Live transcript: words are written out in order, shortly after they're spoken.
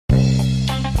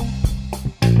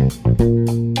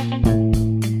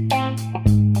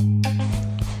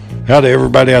Howdy,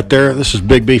 everybody out there. This is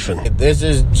Big Beefin'. This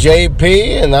is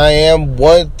JP, and I am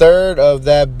 1/3 of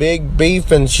that Big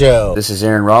Beefin' show. This is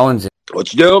Aaron Rollins.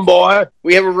 What you doing, boy?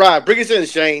 We have arrived. Bring us in,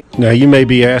 Shane. Now, you may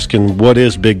be asking, what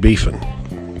is Big Beefin'?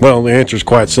 Well, the answer is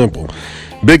quite simple.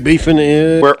 Big Beefin'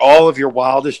 is where all of your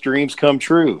wildest dreams come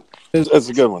true. That's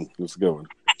a good one. That's a good one.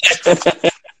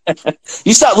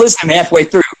 You stopped listening halfway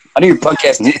through. I knew your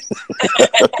podcast.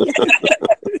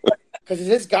 Because it's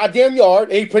his goddamn yard,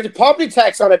 and he put the property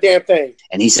tax on the damn thing.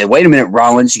 And he said, wait a minute,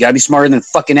 Rollins, you got to be smarter than a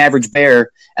fucking average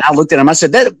bear. And I looked at him. I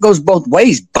said, that goes both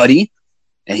ways, buddy.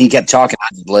 And he kept talking. I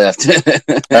just left.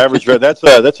 Average bear.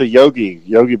 That's a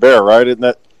Yogi Bear, right? Isn't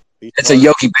that? That's a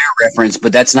Yogi Bear reference,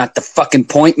 but that's not the fucking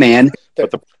point, man.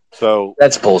 So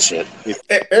that's bullshit.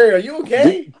 Hey, Aaron, are you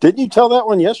okay? Didn't you tell that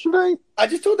one yesterday? I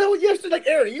just told that one yesterday. Like,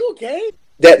 Aaron, are you okay?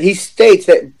 That he states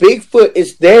that Bigfoot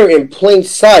is there in plain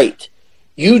sight.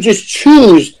 You just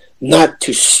choose not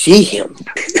to see him.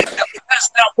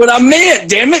 That's not what I meant,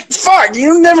 damn it. Fuck,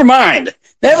 you never mind.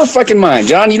 Never fucking mind,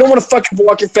 John. You don't want to fucking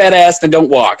walk your fat ass, then don't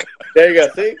walk. There you go.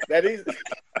 See? That is...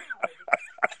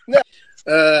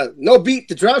 No beat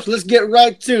to drop, so let's get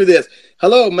right to this.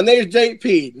 Hello, my name is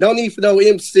JP. No need for no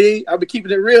MC. I've been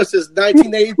keeping it real since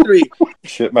 1983.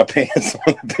 Shit my pants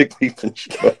on the Big Beefin'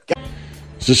 show.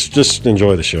 just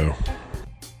enjoy the show.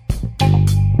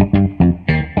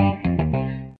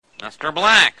 Mr.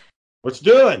 Black. What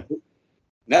you doing?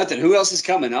 Nothing. Who else is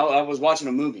coming? I was watching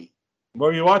a movie. What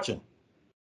are you watching?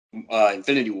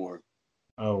 Infinity War.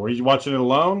 Oh, were you watching it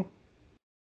alone?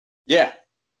 Yeah.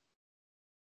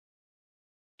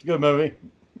 It's a good movie.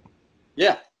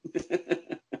 Yeah. Is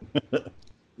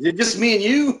it just me and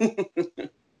you?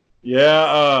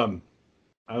 Yeah,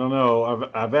 I don't know.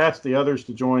 I've asked the others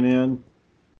to join in.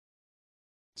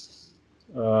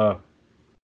 Hold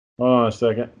on a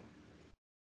second.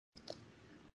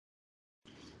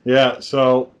 Yeah,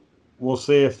 so we'll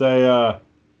see if they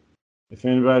if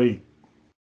anybody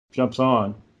jumps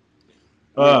on.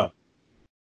 What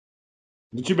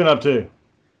you been up to?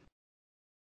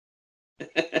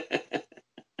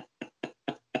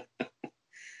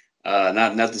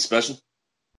 Nothing special.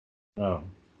 Oh,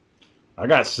 I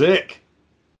got sick.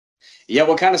 Yeah,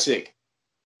 what kind of sick?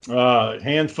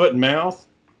 Hand, foot, and mouth.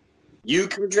 You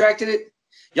contracted it?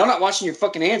 Y'all not washing your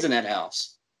fucking hands in that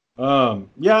house.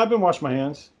 Yeah, I've been washing my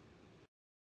hands.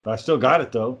 I still got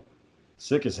it though.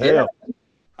 Sick as hell. Yeah.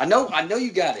 I know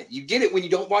you got it. You get it when you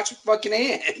don't wash your fucking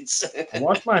hands. I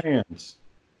wash my hands.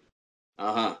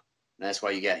 Uh-huh. That's why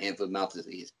you got hand, foot, mouth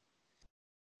disease.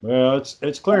 Well,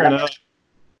 it's clearing up.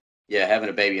 Yeah, having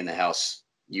a baby in the house,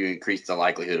 you increase the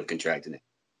likelihood of contracting it.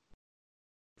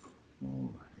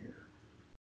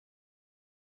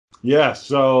 Yeah,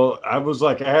 so I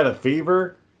had a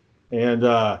fever,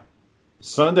 and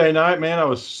Sunday night, man, I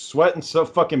was sweating so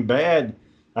fucking bad.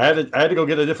 I had to go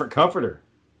get a different comforter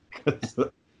because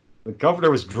the comforter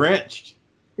was drenched.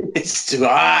 It's too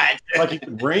hot. Like you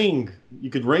could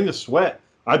wring the sweat.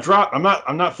 I'm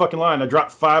not fucking lying. I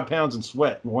dropped 5 pounds in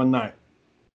sweat in one night.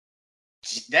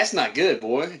 That's not good,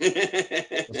 boy.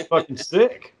 I was fucking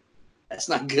sick. That's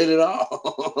not good at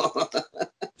all.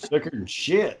 Sicker than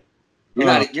shit. You're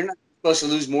not supposed to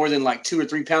lose more than like 2 or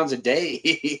 3 pounds a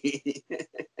day.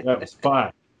 That was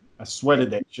 5. I sweated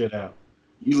that shit out.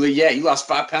 You lost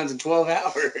 5 pounds in 12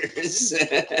 hours.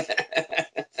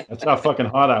 That's how fucking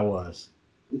hot I was.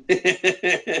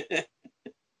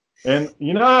 And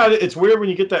you know how it's weird when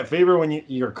you get that fever when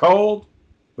you're cold,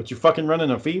 but you're fucking running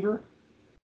a fever?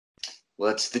 Well,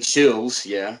 it's the chills,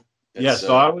 yeah. Yeah,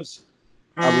 so I was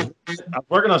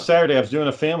working on Saturday. I was doing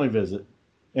a family visit,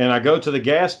 and I go to the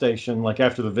gas station like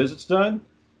after the visit's done.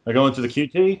 I go into the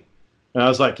QT, and I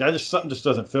was like, something just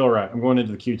doesn't feel right. I'm going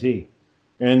into the QT,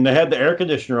 and they had the air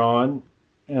conditioner on,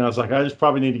 and I was like, I just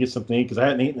probably need to get something to eat because I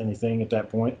hadn't eaten anything at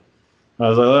that point. I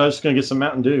was like, I'm just gonna get some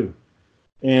Mountain Dew,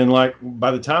 and like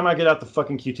by the time I get out the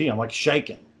fucking QT, I'm like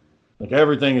shaking, like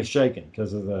everything is shaking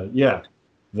because of the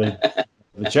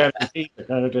chattering teeth,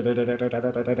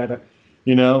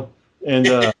 you know, and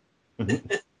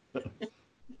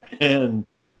and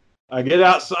I get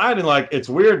outside and like it's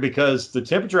weird because the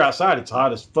temperature outside it's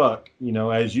hot as fuck, you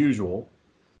know, as usual,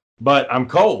 but I'm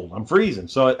cold, I'm freezing,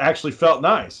 so it actually felt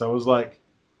nice. I was like,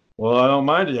 well, I don't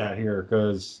mind it out here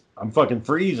because I'm fucking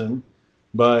freezing,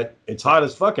 but it's hot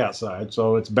as fuck outside,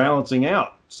 so it's balancing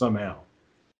out somehow.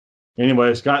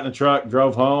 Anyways, got in the truck,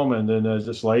 drove home, and then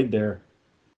just laid there.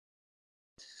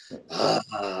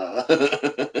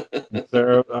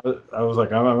 Sarah, I was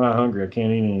like, I'm not hungry. I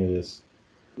can't eat any of this.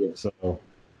 Yeah. So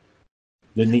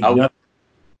didn't eat nothing.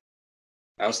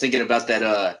 I was thinking about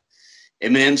that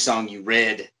Eminem song you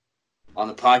read on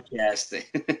the podcast,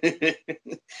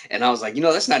 and I was like,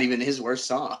 that's not even his worst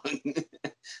song.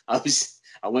 I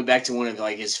went back to one of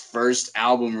like his first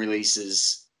album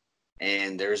releases,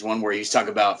 and there's one where he was talking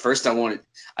about first I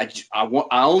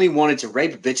only wanted to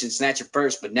rape a bitch and snatch her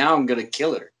first, but now I'm gonna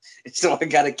kill her, so I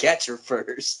gotta catch her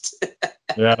first.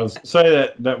 Yeah, I was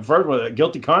say that first one, that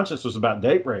Guilty Conscience, was about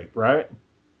date rape, right?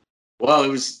 Well, it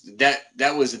was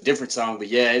that was a different song, but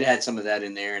yeah, it had some of that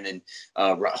in there, and then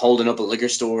holding up a liquor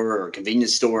store or a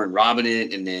convenience store and robbing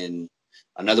it, and then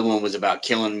another one was about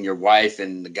killing your wife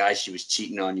and the guy she was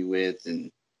cheating on you with.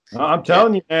 And I'm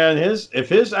telling you, man, if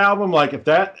his album, like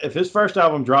if his first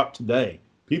album dropped today,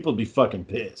 people would be fucking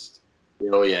pissed.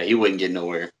 Oh yeah, he wouldn't get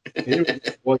nowhere. He would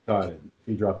get boycotted if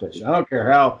he dropped that shit. I don't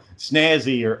care how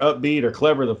snazzy or upbeat or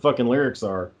clever the fucking lyrics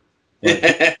are.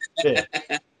 Like,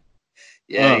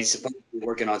 yeah, he's supposed to be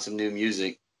working on some new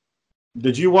music.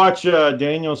 Did you watch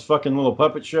Daniel's fucking little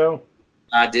puppet show?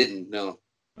 I didn't, no.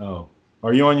 Oh.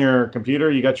 Are you on your computer?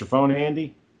 You got your phone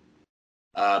handy?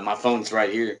 My phone's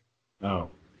right here. Oh.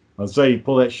 I'll say you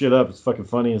pull that shit up. It's fucking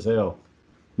funny as hell.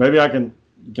 Maybe you can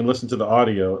listen to the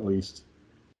audio at least.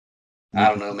 I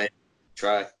don't know, maybe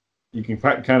try. You can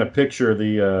kind of picture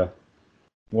the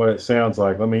what it sounds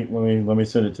like. Let me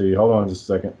send it to you. Hold on just a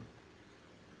second.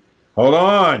 Hold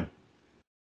on.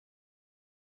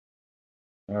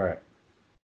 All right.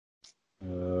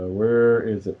 Where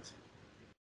is it?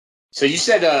 So you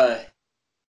said,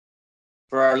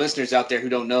 for our listeners out there who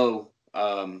don't know,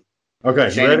 okay,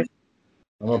 you ready?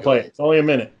 I'm gonna play it. It's only a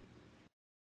minute.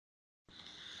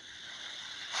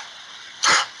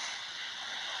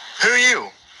 Who are you?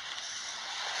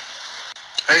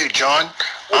 Hey, John.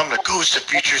 I'm the ghost of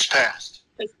futures past.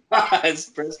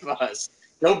 Press pause.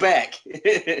 Go back.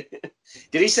 Did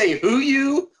he say who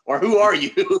you or who are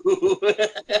you?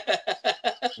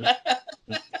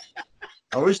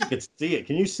 I wish you could see it.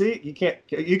 Can you see it? You can't.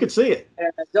 You could see it.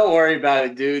 Don't worry about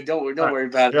it, dude. Don't worry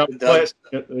about it. The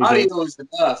audio is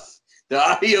enough. The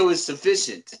audio is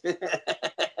sufficient. Who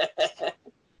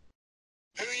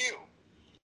are you?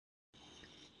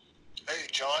 Hey,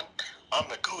 John. I'm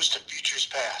the ghost of futures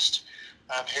past.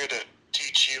 I'm here to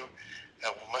teach you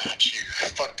that will match you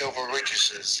fucked over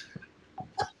waitresses.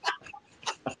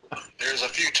 There's a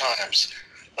few times,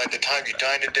 like the time you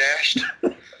dined and dashed,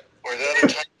 or the other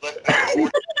time you left me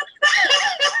order.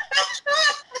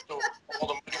 All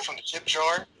the money from the tip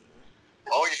jar.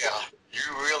 Oh yeah, you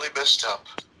really messed up.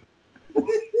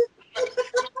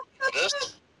 This?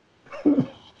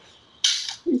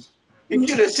 You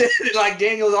should have said it like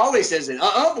Daniel always says it.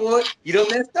 Boy, you don't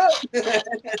messed up.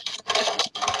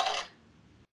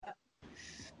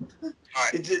 All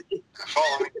right,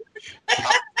 follow me.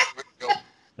 Go.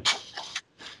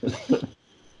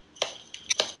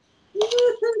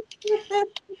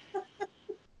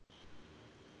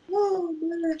 Oh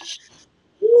man!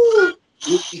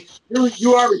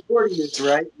 You are recording this,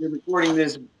 right? You're recording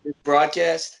this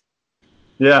broadcast.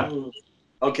 Yeah.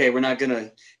 Okay, we're not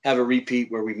gonna have a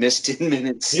repeat where we missed 10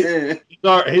 minutes. He's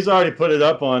already put it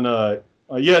up on.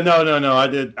 Yeah,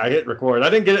 no. I hit record. I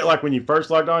didn't get it like when you first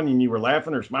logged on and you were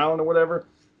laughing or smiling or whatever.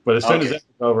 But as soon as that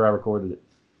was over, I recorded it.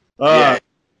 Yeah.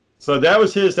 So that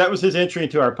was his entry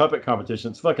into our puppet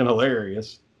competition. It's fucking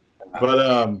hilarious.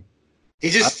 But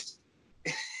he just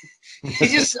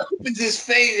opens his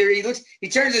face or he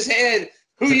turns his head.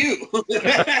 Who you? What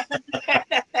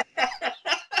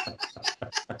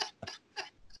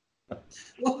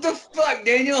the fuck,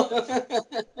 Daniel?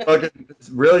 Fucking, it's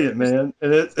brilliant, man.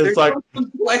 And it's like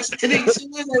complexity to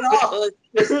it at all.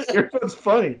 It's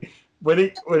funny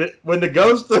when the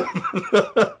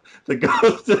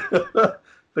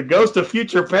ghost of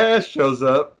future past shows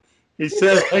up. He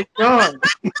says, "Hey, John."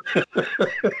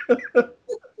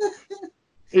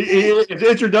 His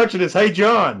introduction is, "Hey,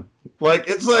 John." Like,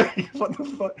 it's like, what the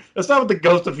fuck? That's not what the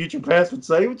ghost of future past would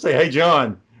say. He would say, "Hey,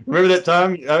 John. Remember that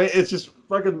time?" I mean, it's just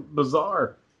fucking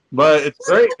bizarre, but it's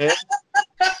great, man.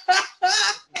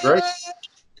 Great.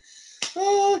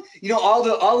 All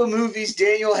the movies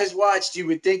Daniel has watched, you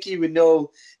would think he would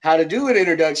know how to do an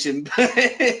introduction, but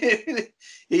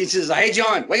he says, "Hey,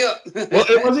 John, wake up." Well,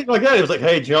 it wasn't like that. It was like,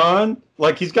 "Hey, John,"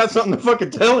 like he's got something to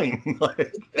fucking tell him.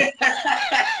 Like,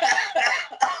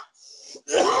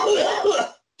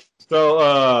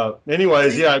 so,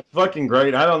 anyways, yeah, it's fucking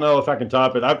great. I don't know if I can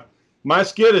top it. My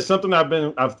skit is something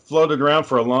I've floated around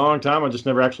for a long time. I just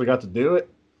never actually got to do it.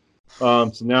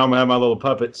 So now I'm gonna have my little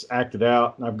puppets acted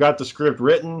out. I've got the script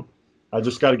written. I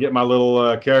just got to get my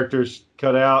little characters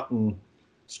cut out and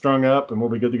strung up, and we'll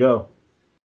be good to go.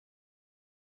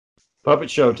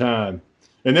 Puppet show time.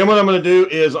 And then what I'm going to do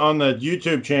is on the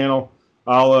YouTube channel,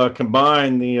 I'll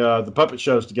combine the puppet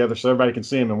shows together so everybody can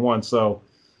see them in one. So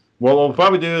what we'll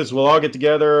probably do is we'll all get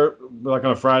together like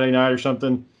on a Friday night or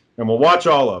something, and we'll watch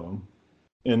all of them,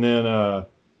 and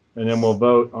then we'll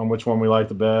vote on which one we like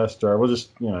the best, or we'll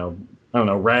just I don't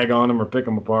know, rag on them or pick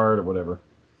them apart or whatever.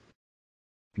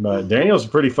 But Daniel's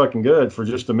pretty fucking good for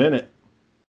just a minute.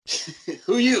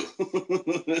 Who you?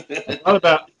 I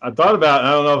thought about.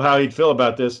 I don't know how he'd feel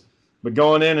about this, but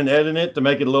going in and editing it to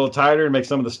make it a little tighter and make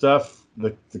some of the stuff,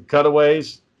 the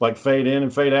cutaways, like fade in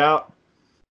and fade out,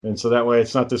 and so that way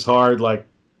it's not this hard. Like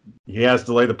he has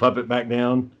to lay the puppet back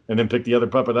down and then pick the other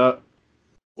puppet up.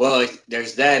 Well,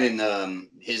 there's that in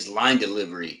his line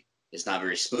delivery. It's not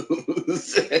very smooth.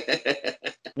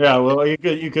 Yeah, well, you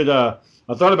could.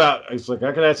 I thought about. It's like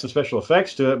I could add some special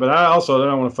effects to it, but I also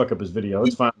don't want to fuck up his video.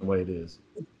 It's fine the way it is.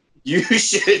 You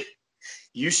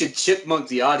should chipmunk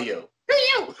the audio.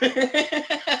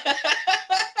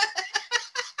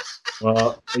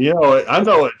 Well, I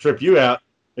know it trip you out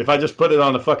if I just put it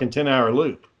on a fucking 10-hour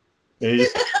loop. You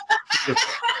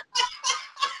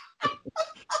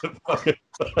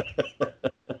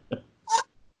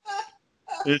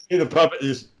see the puppet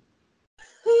just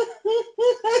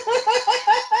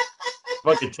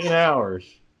fucking 10 hours.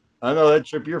 I know that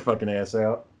trip your fucking ass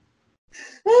out.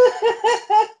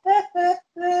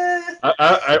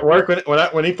 I work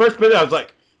when he first put it, I was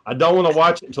like, I don't want to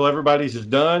watch it until everybody's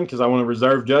just done because I want to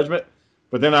reserve judgment.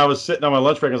 But then I was sitting on my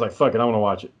lunch break, I was like, fuck it, I want to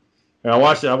watch it. And I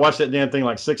watched that damn thing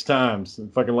like 6 times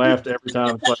and fucking laughed every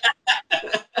time. It's like,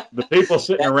 the people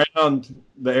sitting around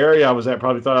the area I was at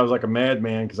probably thought I was like a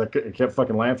madman because I kept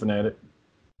fucking laughing at it.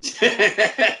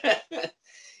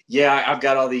 Yeah, I've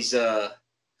got all these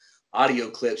audio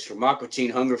clips from Aqua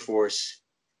Teen Hunger Force.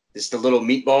 It's the little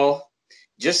meatball.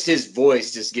 Just his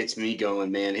voice just gets me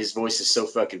going, man. His voice is so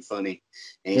fucking funny.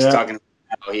 And he's talking about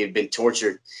how he had been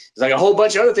tortured. There's like a whole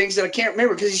bunch of other things that I can't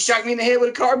remember because he shot me in the head with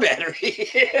a car battery.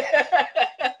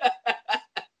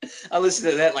 I listened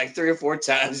to that like 3 or 4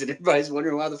 times, and everybody's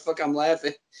wondering why the fuck I'm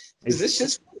laughing. Is this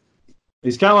just?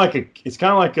 It's kind of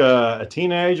like a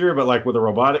teenager, but like with a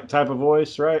robotic type of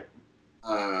voice, right?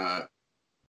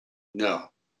 No.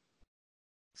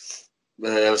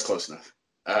 But that was close enough.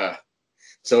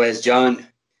 So is John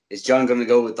going to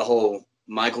go with the whole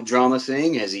Michael drama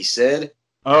thing, as he said?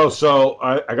 Oh, so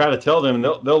I got to tell them, and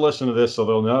they'll listen to this, so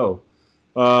they'll know.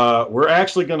 We're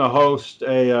actually going to host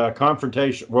a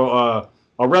confrontation. Well,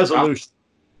 a resolution.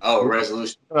 Oh, a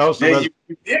resolution.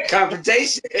 You did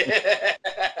confrontation.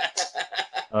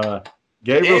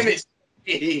 Gabriel's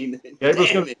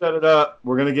going to set it up.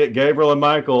 We're going to get Gabriel and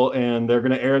Michael, and they're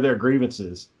going to air their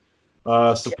grievances.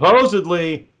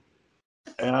 Supposedly,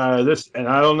 this, and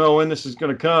I don't know when this is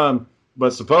going to come,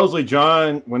 but supposedly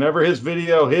John, whenever his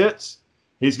video hits,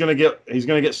 he's going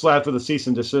to get slapped with a cease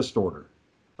and desist order.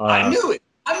 I knew it.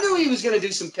 I knew he was going to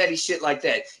do some petty shit like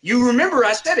that. You remember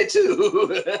I said it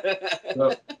too.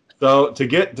 so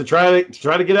to try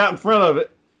to get out in front of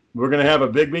it, we're going to have a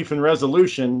big beef and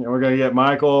resolution, and we're going to get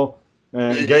Michael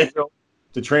and Gabriel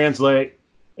to translate,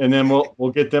 and then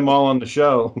we'll get them all on the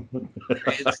show.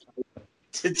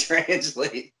 To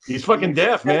translate. He's fucking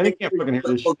deaf, man. He can't fucking hear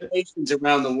this shit.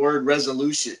 Around the word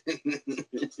resolution.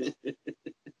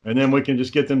 And then we can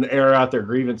just get them to air out their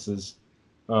grievances.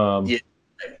 Yeah.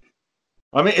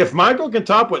 I mean, if Michael can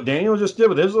top what Daniel just did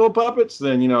with his little puppets,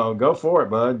 then, go for it,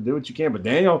 bud. Do what you can. But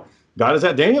Daniel, God is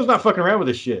that. Daniel's not fucking around with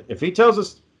this shit. If he tells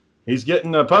us he's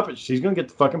getting puppets, he's going to get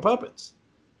the fucking puppets.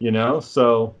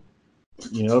 So,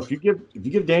 if you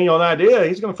give Daniel an idea,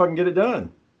 he's going to fucking get it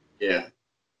done. Yeah.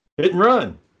 Hit and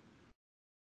run.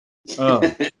 So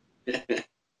did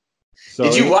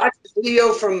you watch the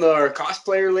video from the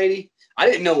cosplayer lady? I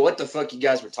didn't know what the fuck you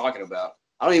guys were talking about.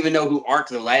 I don't even know who Ark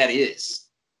the Lad is.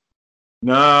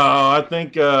 No, I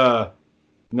think you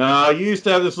used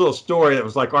to have this little story that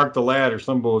was like Ark the Lad or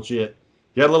some bullshit.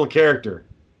 You had a little character.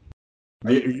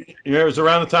 It was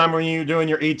around the time when you were doing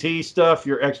your ET stuff,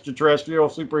 your extraterrestrial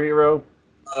superhero.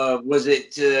 Was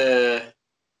it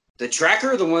the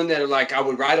tracker, the one that like I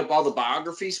would write up all the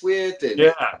biographies with? And...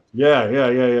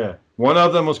 Yeah. One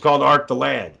of them was called Ark the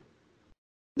Lad.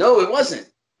 No, it wasn't.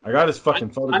 I got his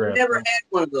fucking photograph. I never had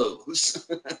one of those.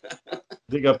 I'll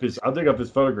dig up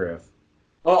his photograph.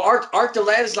 Oh, Ark the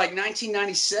Lad is like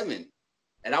 1997,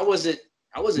 and I wasn't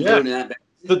doing that back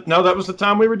then. No, that was the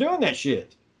time we were doing that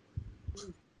shit.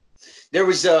 There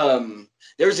was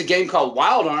a game called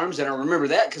Wild Arms, and I remember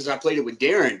that because I played it with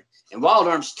Darren. And Wild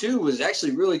Arms 2 was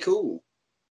actually really cool.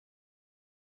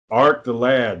 Ark the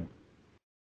Lad.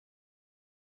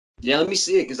 Yeah, let me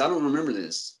see it because I don't remember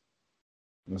this.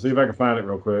 Let's see if I can find it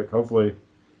real quick. Hopefully.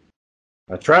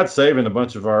 I tried saving a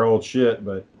bunch of our old shit,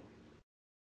 but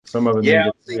Some of it Yeah,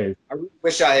 didn't get saved. I really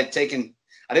wish I had taken.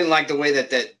 I didn't like the way that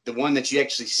the one that you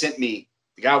actually sent me,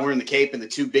 the guy wearing the cape and the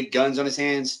two big guns on his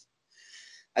hands.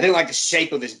 I didn't like the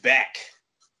shape of his back.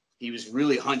 He was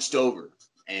really hunched over,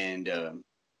 and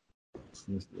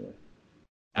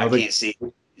I can't see.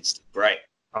 It's bright.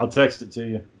 I'll text it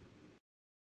to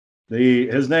you.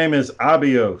 His name is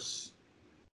Abtos.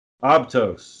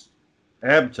 Haptos.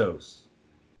 Haptos.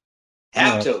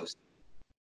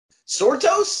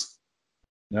 Sortos?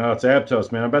 No, it's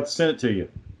Aptos, man. I'm about to send it to you.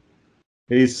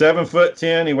 He's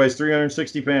 7'10". He weighs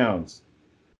 360 pounds.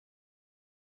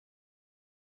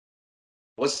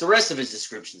 What's the rest of his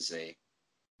description say?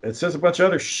 It says a bunch of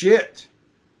other shit.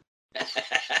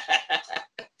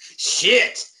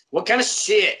 Shit. What kind of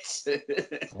shit?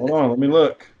 Hold on, let me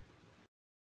look.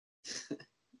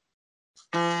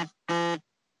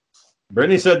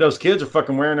 Brittany said those kids are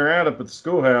fucking wearing her out up at the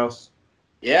schoolhouse.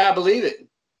 Yeah, I believe it.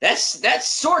 That's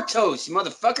Sortos, you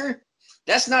motherfucker.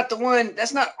 That's not the one.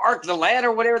 That's not Ark the Lad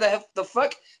or whatever the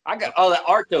fuck. I got that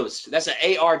Artos. That's an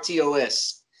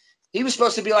Artos. He was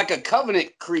supposed to be like a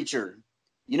covenant creature,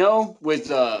 with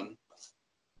some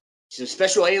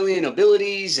special alien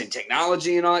abilities and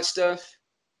technology and all that stuff.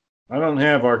 I don't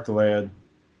have Ark the Lad.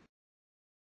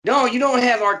 No, you don't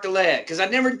have Ark the Lad because I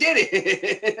never did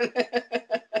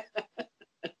it.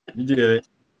 You did it.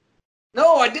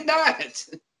 No, I did not.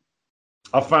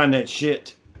 I'll find that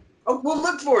shit. Oh, well,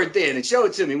 look for it then and show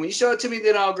it to me. When you show it to me,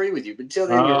 then I'll agree with you. But until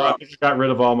then, you're I wrong. just got rid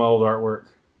of all my old artwork.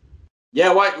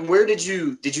 Yeah, where did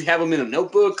you have them in a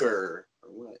notebook or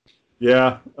what?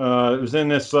 Yeah, it was in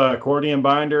this accordion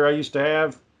binder I used to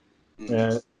have.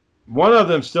 And one of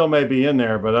them still may be in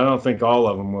there, but I don't think all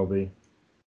of them will be.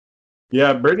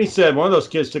 Yeah, Brittany said one of those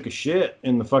kids took a shit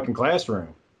in the fucking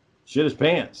classroom. Shit his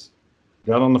pants.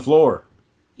 Got on the floor.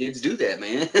 Kids do that,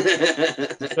 man.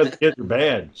 The kids are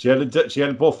bad. She had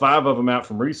to pull 5 of them out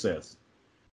from recess.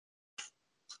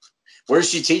 Where's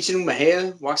she teaching them?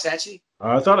 Mahia Waxahachie?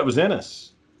 I thought it was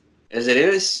Ennis. As it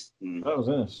is? I thought it was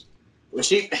Ennis. Well,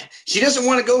 she doesn't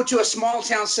want to go to a small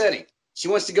town setting. She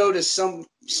wants to go to some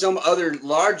other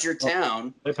larger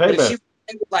town. They pay better.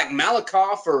 Like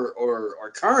Malakoff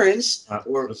or Kearns,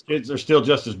 those kids are still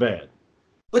just as bad.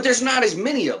 But there's not as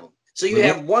many of them. So you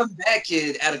have one bad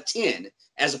kid out of 10,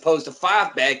 as opposed to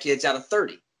 5 bad kids out of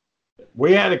 30.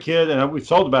 We had a kid, and we've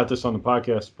told about this on the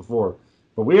podcast before,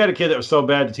 but we had a kid that was so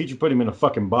bad the teacher put him in a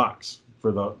fucking box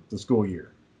for the school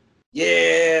year.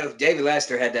 Yeah, David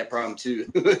Laster had that problem too.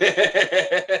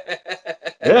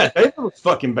 Yeah, David was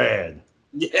fucking bad.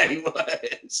 Yeah, he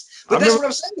was. But that's what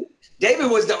I'm saying. David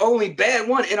was the only bad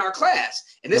one in our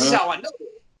class, and this is how I know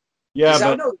it.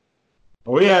 Yeah,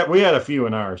 but we had a few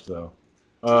in ours though.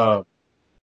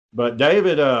 But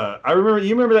David, I remember.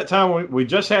 You remember that time we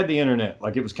just had the internet,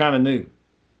 like it was kind of new,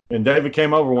 and David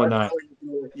came over one night.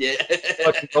 Yeah,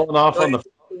 like going off on the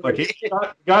like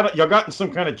y'all got in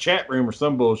some kind of chat room or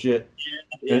some bullshit.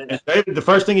 Yeah. And David, the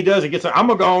first thing he does, he gets, I'm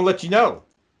gonna go and let you know.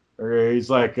 Or he's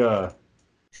like,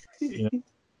 He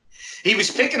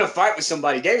was picking a fight with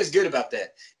somebody. David's good about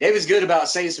that. David's good about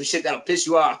saying some shit that'll piss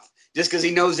you off just because he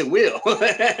knows it will.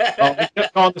 He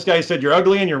kept calling this guy. He said, "You're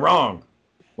ugly and you're wrong."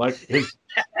 Like his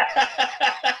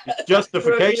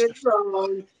justification.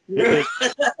 His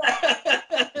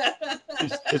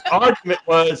argument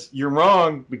was, "You're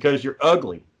wrong because you're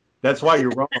ugly. That's why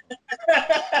you're wrong."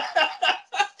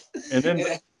 And then.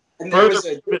 And there was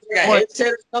a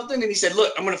headset or something, and he said,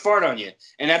 "Look, I'm going to fart on you."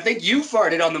 And I think you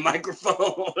farted on the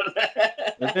microphone.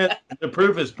 And then, to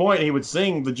prove his point, he would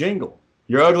sing the jingle.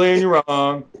 "You're ugly and you're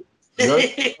wrong.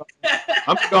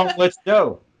 I'm going to let you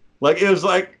know." Like, it was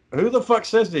like, who the fuck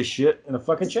says this shit in a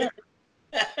fucking chat?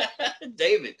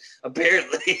 David,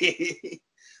 apparently.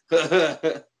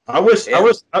 I wish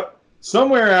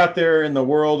somewhere out there in the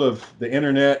world of the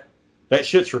internet, that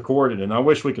shit's recorded, and I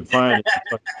wish we could find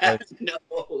it.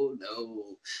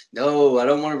 No, I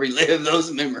don't want to relive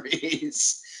those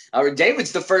memories.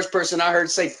 David's the first person I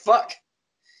heard say "fuck."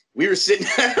 We were sitting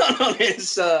on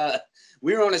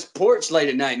we were on his porch late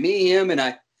at night. Me, him, and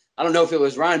I don't know if it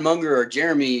was Ryan Munger or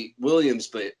Jeremy Williams,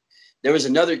 but there was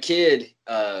another kid.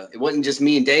 It wasn't just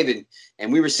me and David,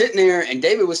 and we were sitting there, and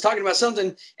David was talking about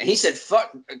something, and he said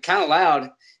 "fuck" kind of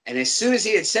loud. And as soon as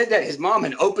he had said that, his mom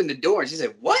had opened the door, and she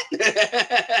said, "What?" You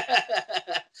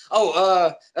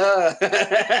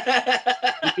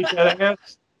beat that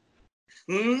ass?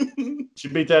 She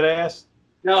beat that ass?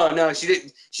 No, she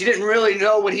didn't. She didn't really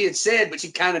know what he had said, but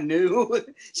she kind of knew.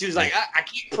 She was like, I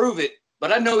can't prove it,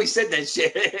 but I know he said that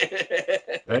shit.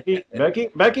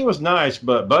 Becky was nice,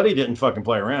 but Buddy didn't fucking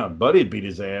play around. Buddy beat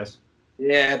his ass.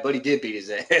 Yeah, Buddy did beat his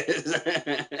ass.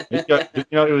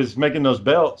 He was making those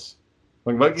belts.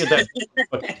 Like, Buddy get that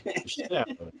fucking shit out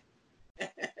of it.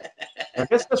 I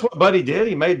guess that's what Buddy did.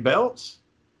 He made belts.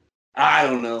 I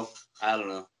don't know.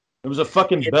 It was a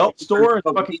fucking belt store in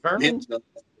fucking Kerman.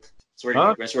 That's where he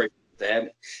picked up the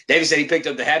habit. David said he picked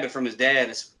up the habit from his dad.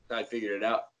 That's how I figured it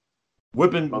out.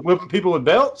 Whipping people with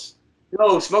belts?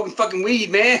 No, smoking fucking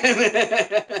weed, man.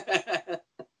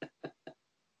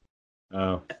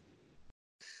 Oh.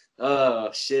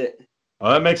 Oh, shit.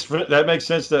 Well, that makes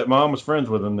sense that Mom was friends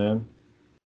with him then.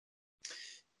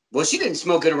 Well, she didn't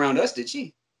smoke it around us, did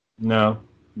she? No,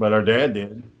 but our dad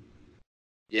did.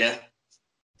 Yeah.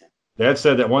 Dad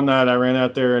said that one night I ran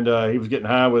out there and he was getting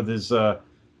high with his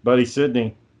buddy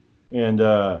Sidney, and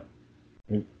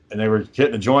they were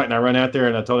hitting a joint, and I ran out there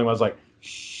and I told him, I was like,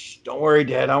 "Shh, don't worry,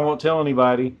 Dad, I won't tell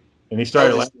anybody." And he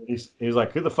started laughing. He was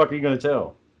like, "Who the fuck are you going to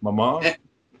tell? My mom?"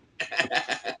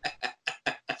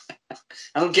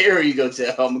 I don't care who you go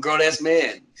tell. I'm a grown ass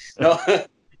man. No,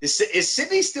 is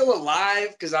Sidney still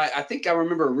alive? Because I think I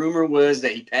remember a rumor was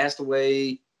that he passed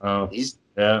away. Oh,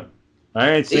 yeah.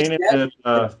 I ain't seen him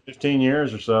in 15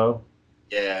 years or so.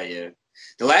 Yeah.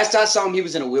 The last I saw him, he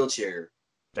was in a wheelchair.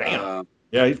 Damn.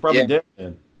 Yeah, he's probably dead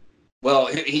then. Well,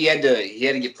 he had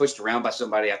to get pushed around by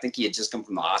somebody. I think he had just come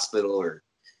from the hospital, or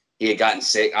he had gotten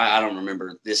sick. I don't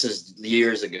remember. This is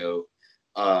years ago.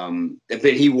 But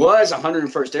he was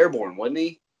 101st Airborne, wasn't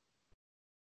he?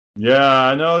 Yeah,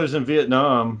 I know he was in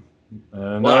Vietnam.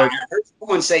 Well, I heard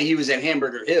someone say he was at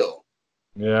Hamburger Hill.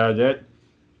 Yeah, that.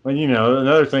 Well, you know,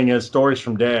 another thing is stories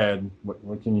from Dad.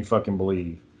 What can you fucking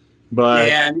believe? But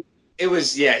yeah, it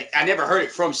was. Yeah, I never heard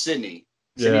it from Sidney.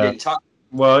 Sidney Yeah. didn't talk.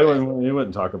 Well, he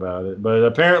wouldn't talk about it. But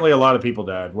apparently, a lot of people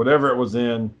died. Whatever it was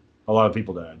in, a lot of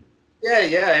people died.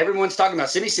 Yeah. Everyone's talking about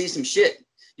Sidney sees some shit.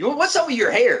 What's up with your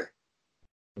hair?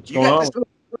 What's going on? This little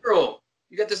curl.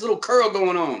 You got this little curl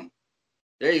going on.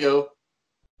 There you go.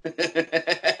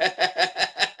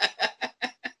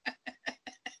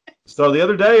 So the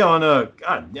other day on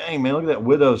God dang man, look at that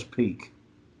Widow's Peak.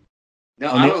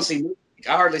 No, I don't see.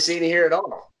 I hardly see any hair at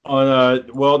all. On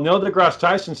well, Neil deGrasse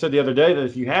Tyson said the other day that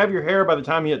if you have your hair by the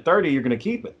time you hit 30, you're going to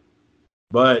keep it.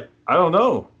 But I don't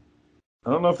know.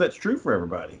 I don't know if that's true for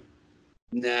everybody.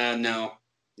 No.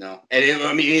 And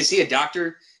I mean, is he a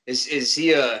doctor? Is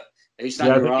he a? He's not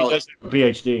Yeah, a I think he neurologist. does have a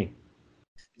PhD.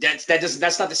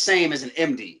 That's not the same as an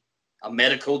MD, a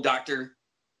medical doctor.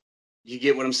 You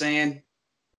get what I'm saying?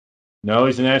 No,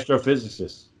 he's an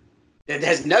astrophysicist. That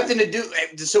has nothing to do.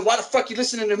 So why the fuck you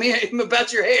listening to him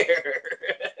about your hair?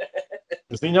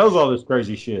 Because he knows all this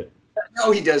crazy shit. No,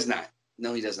 he does not.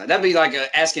 That'd be like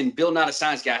asking Bill, not a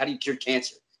science guy, how do you cure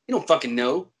cancer? You don't fucking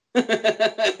know.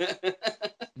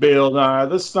 Bill Nye,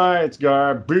 the science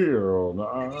guy. Bill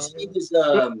Nye. Did you see his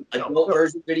adult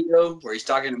version video where he's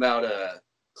talking about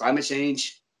climate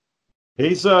change?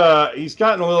 He's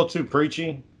gotten a little too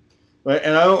preachy,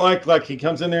 and I don't like he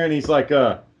comes in there and he's like,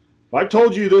 I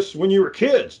told you this when you were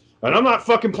kids, and I'm not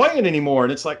fucking playing anymore.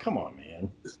 And it's like, come on,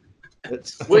 man.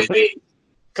 Wait,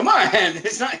 come on.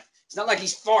 It's not like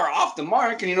he's far off the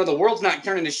mark, and the world's not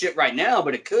turning to shit right now,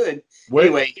 but it could.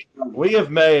 Anyway, we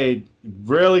have made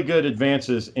really good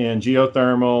advances in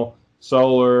geothermal,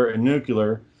 solar, and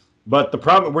nuclear, but the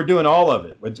problem, we're doing all of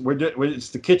it. It's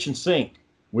the kitchen sink.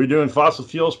 We're doing fossil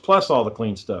fuels plus all the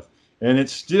clean stuff, and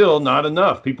it's still not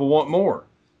enough. People want more.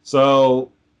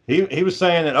 So he was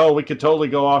saying that, we could totally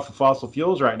go off of fossil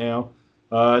fuels right now.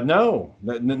 No,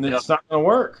 it's not going to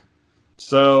work.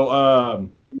 So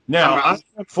now I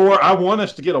want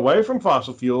us to get away from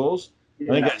fossil fuels. I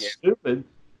think that's stupid,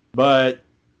 but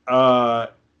we're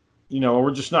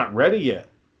just not ready yet.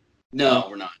 No,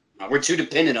 we're not. We're too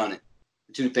dependent on it.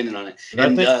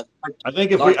 I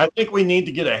think we need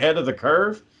to get ahead of the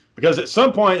curve, because at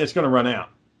some point it's going to run out.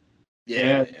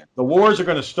 Yeah. The wars are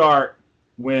going to start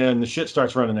when the shit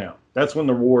starts running out. That's when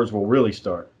the wars will really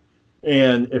start.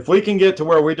 And if we can get to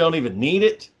where we don't even need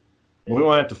it, we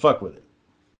won't have to fuck with it.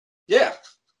 Yeah.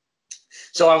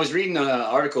 So I was reading an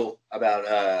article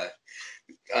about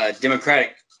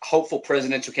Democratic hopeful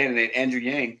presidential candidate Andrew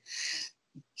Yang.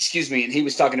 Excuse me, and he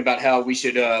was talking about how we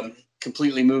should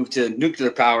completely move to nuclear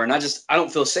power, and I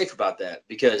don't feel safe about that,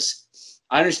 because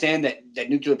I understand that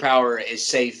nuclear power is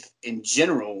safe in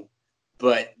general,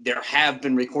 but there have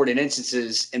been recorded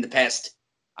instances in the past,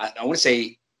 I want to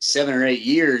say 7 or 8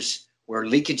 years, where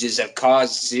leakages have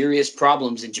caused serious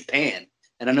problems in Japan.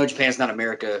 And I know Japan's not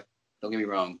America, don't get me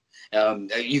wrong.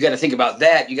 You got to think about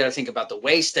that. You got to think about the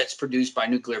waste that's produced by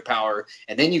nuclear power,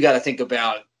 and then you got to think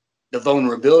about the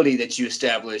vulnerability that you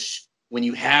establish when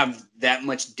you have that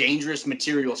much dangerous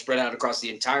material spread out across the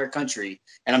entire country.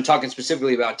 And I'm talking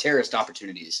specifically about terrorist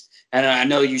opportunities. And I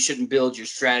know you shouldn't build your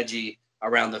strategy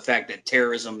around the fact that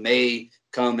terrorism may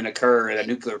come and occur at a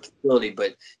nuclear facility,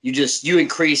 but you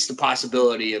increase the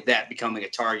possibility of that becoming a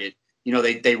target. You know,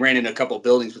 they ran into a couple of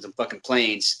buildings with some fucking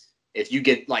planes. If you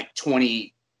get like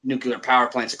 20 nuclear power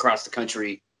plants across the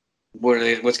country,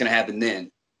 what's going to happen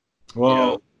then? Well, you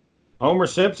know? Homer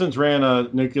Simpson's ran a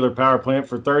nuclear power plant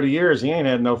for 30 years. He ain't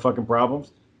had no fucking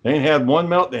problems. They ain't had one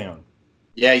meltdown.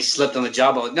 Yeah, he slept on the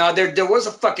job. No, there was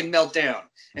a fucking meltdown.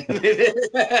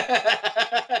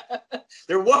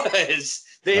 There was.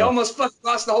 They almost fucking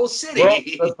lost the whole city.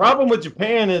 Well, the problem with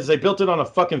Japan is they built it on a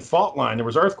fucking fault line. There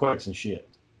was earthquakes and shit.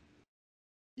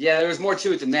 Yeah, there was more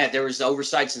to it than that. There was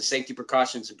oversights and safety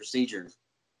precautions and procedures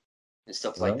and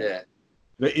stuff like that.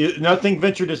 Nothing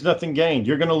ventured is nothing gained.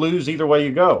 You're going to lose either way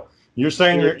you go. You're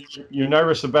saying you're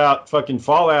nervous about fucking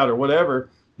fallout or whatever,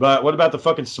 but what about the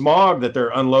fucking smog that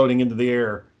they're unloading into the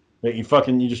air that you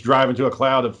just drive into a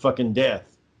cloud of fucking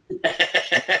death?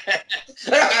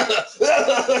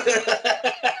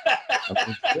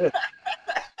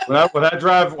 When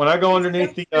I go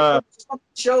underneath the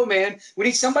show, man, we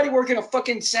need somebody working a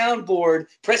fucking soundboard,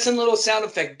 pressing little sound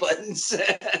effect buttons.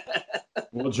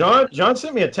 Well, John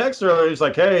sent me a text earlier. He's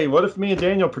like, "Hey, what if me and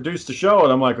Daniel produced the show?"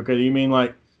 And I'm like, "Okay, do you mean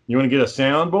like you want to get a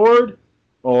soundboard,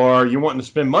 or you wanting to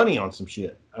spend money on some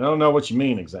shit?" I don't know what you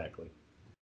mean exactly.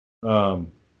 You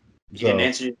didn't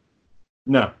answer.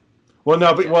 No. Well,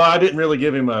 no, but I didn't really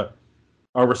give him a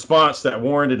response that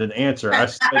warranted an answer.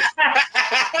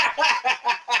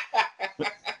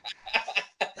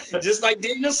 Just like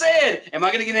Daniel said, am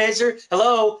I going to get an answer?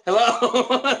 Hello?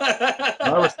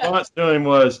 My response to him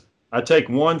was, I take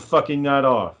one fucking night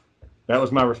off. That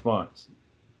was my response.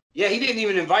 Yeah, he didn't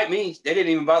even invite me. They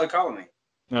didn't even bother calling me.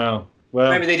 No.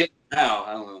 Well, maybe they didn't. No,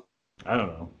 I don't know. I don't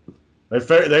know.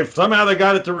 They somehow they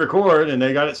got it to record and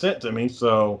they got it sent to me,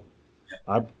 so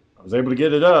I was able to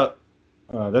get it up.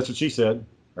 That's what she said,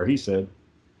 or he said.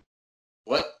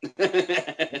 What?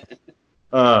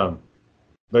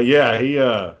 But yeah, he.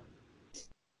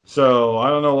 So I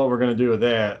don't know what we're gonna do with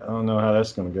that. I don't know how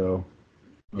that's gonna go.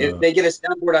 If they get a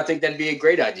soundboard, I think that'd be a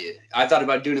great idea. I thought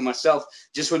about doing it myself,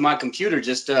 just with my computer,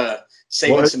 just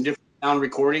saving some different sound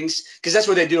recordings, because that's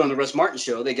what they do on the Russ Martin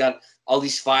Show. They got all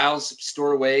these files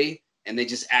stored away, and they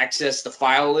just access the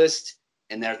file list,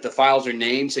 and the files are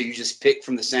named, so you just pick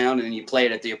from the sound, and then you play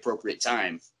it at the appropriate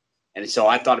time. And so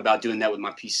I thought about doing that with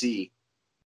my PC,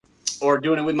 or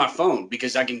doing it with my phone,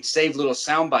 because I can save little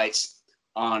sound bites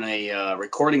on a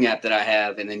recording app that I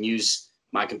have, and then use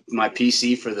my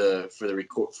PC for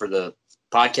the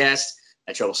podcast.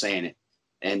 I had trouble saying it,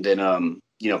 and then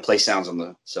play sounds on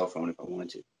the cell phone if I wanted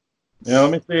to. Yeah,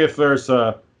 let me see if there's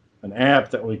an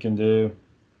app that we can do.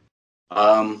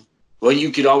 Well,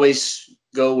 you could always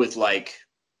go with like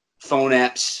phone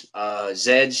apps.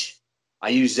 Zedge. I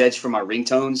use Zedge for my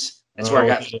ringtones. That's where I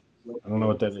got. I don't know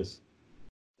what that is.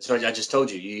 So I just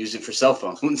told you. You use it for cell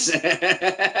phones.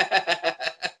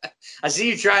 I see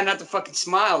you trying not to fucking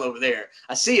smile over there.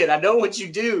 I see it. I know what you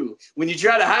do when you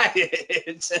try to hide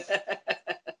it.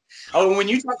 Oh, when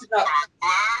you talked about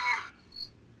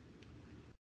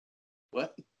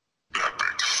what?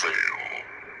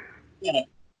 Yeah.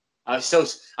 I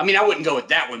wouldn't go with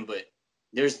that one, but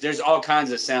there's all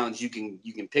kinds of sounds you can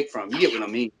pick from. You get what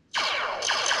I mean?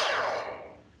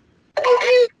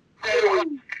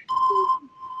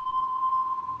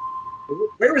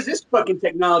 Where was this fucking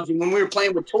technology when we were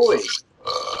playing with toys?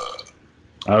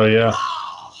 Oh, yeah.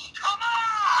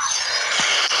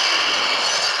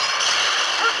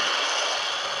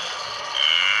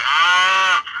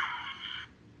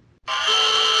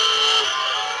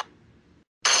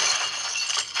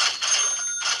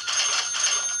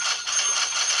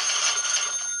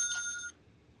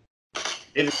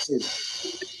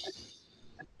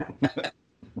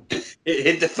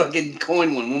 Hit the fucking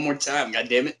coin one more time,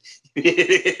 goddammit.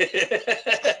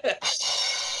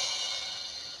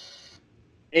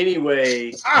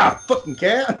 Anyway. Fucking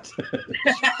cat.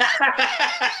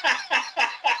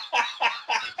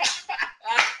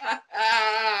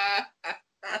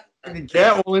 Fucking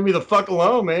cat won't leave me the fuck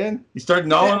alone, man. He started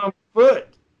gnawing on my foot.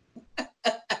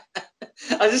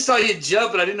 I just saw you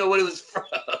jump and I didn't know what it was from.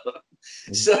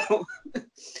 So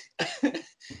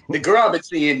the girl I've been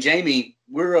seeing, Jamie,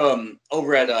 we're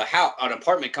over at an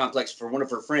apartment complex for one of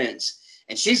her friends,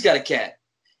 and she's got a cat.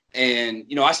 And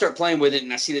I start playing with it,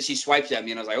 and I see that she swipes at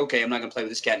me, and I was like, okay, I'm not gonna play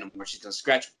with this cat no more. She's gonna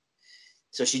scratch me.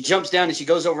 So she jumps down and she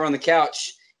goes over on the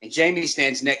couch, and Jamie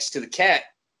stands next to the cat,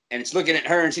 and it's looking at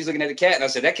her, and she's looking at the cat, and I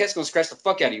said, that cat's gonna scratch the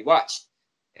fuck out of you. Watch.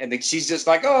 And then she's just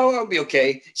like, oh, I'll be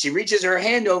okay. She reaches her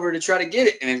hand over to try to get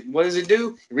it. And what does it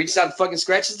do? It reaches out and fucking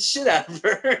scratches the shit out of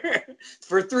her.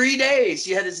 For 3 days,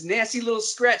 she had this nasty little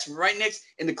scratch right next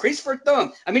in the crease of her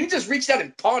thumb. I mean, it just reached out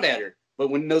and pawed at her. But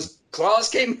when those claws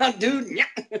came out, dude,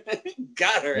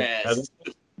 got her ass.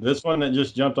 This one that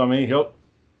just jumped on me,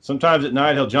 sometimes at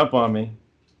night he'll jump on me.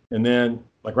 And then,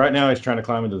 like right now, he's trying to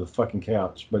climb into the fucking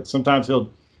couch. But sometimes he'll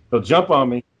jump on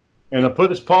me. And he'll put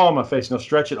his paw on my face and he'll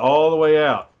stretch it all the way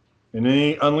out. And then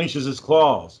he unleashes his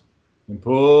claws and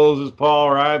pulls his paw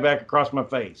right back across my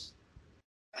face.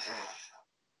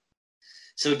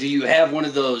 So do you have one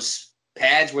of those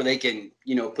pads where they can,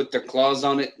 put their claws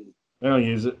on it? They don't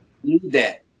use it.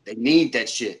 They need that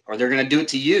shit, or they're going to do it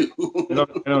to you. they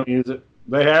don't use it.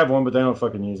 They have one, but they don't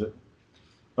fucking use it.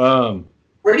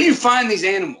 Where do you find these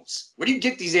animals? Where do you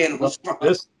get these animals from?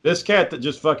 This cat that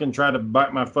just fucking tried to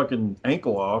bite my fucking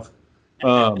ankle off,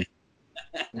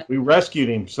 we rescued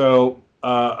him. So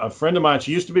a friend of mine,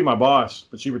 she used to be my boss,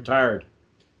 but she retired.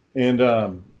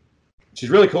 And she's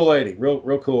a really cool lady,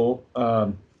 real cool.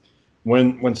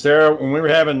 When we were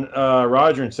having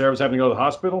Roger and Sarah was having to go to the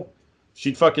hospital,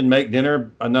 she'd fucking make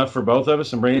dinner enough for both of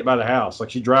us and bring it by the house. Like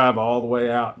she'd drive all the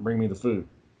way out and bring me the food.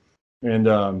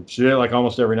 And she did it like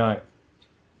almost every night.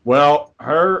 Well,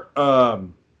 the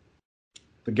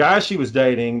guy she was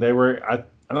dating, I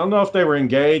don't know if they were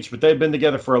engaged, but they'd been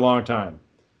together for a long time.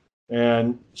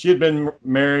 And she had been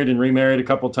married and remarried a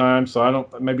couple times, so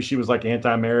maybe she was like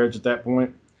anti-marriage at that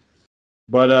point.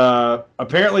 But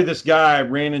apparently this guy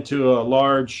ran into a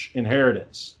large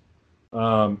inheritance.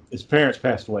 His parents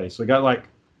passed away, so he got like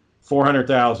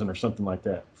 $400,000 or something like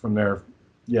that from there.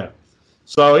 Yeah.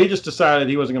 So he just decided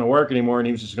he wasn't going to work anymore, and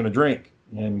he was just going to drink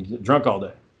and get drunk all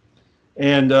day.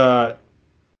 And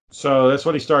so that's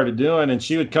what he started doing. And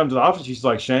she would come to the office. She's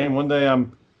like, Shane, one day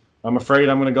I'm afraid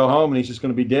I'm going to go home and he's just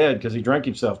going to be dead because he drank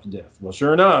himself to death. Well,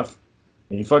 sure enough,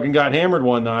 he fucking got hammered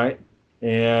one night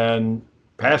and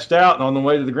passed out, and on the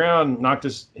way to the ground,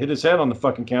 hit his head on the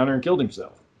fucking counter and killed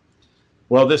himself.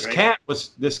 Well, this cat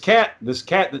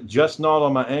that just gnawed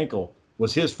on my ankle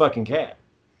was his fucking cat.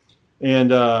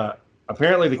 And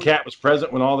apparently the cat was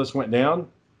present when all this went down.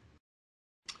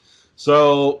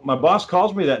 So my boss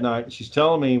calls me that night. She's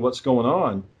telling me what's going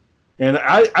on. And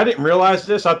I didn't realize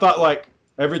this. I thought like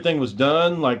everything was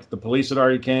done. Like the police had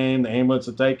already came. The ambulance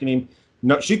had taken him.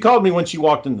 No, she called me when she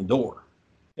walked in the door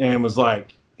and was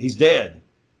like, he's dead.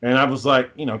 And I was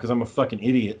like, because I'm a fucking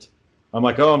idiot. I'm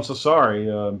like, oh, I'm so sorry.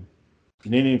 If you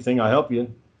need anything, I'll help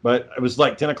you. But it was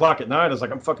like 10 o'clock at night. I was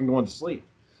like, I'm fucking going to sleep.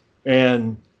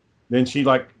 And then she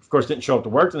of course, didn't show up to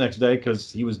work the next day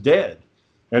because he was dead.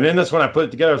 And then that's when I put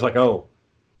it together. I was like, oh,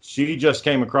 she just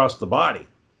came across the body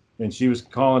and she was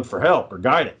calling for help or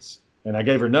guidance. And I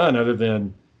gave her none other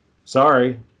than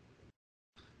sorry.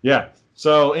 Yeah.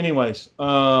 So anyways,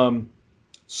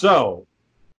 so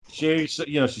she's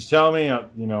telling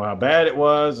me, how bad it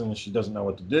was and she doesn't know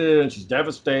what to do and she's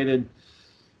devastated.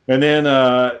 And then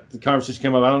the conversation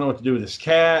came up. I don't know what to do with this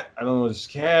cat. I don't know what this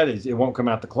cat is. It won't come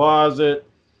out the closet.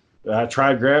 I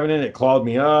tried grabbing it. It clawed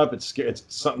me up. It's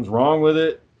something's wrong with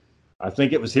it. I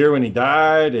think it was here when he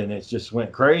died, and it just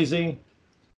went crazy.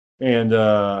 And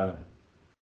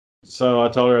so I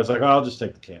told her, I was like, I'll just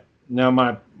take the cat. Now,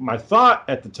 my thought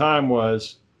at the time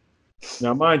was,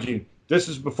 now, mind you, this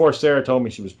is before Sarah told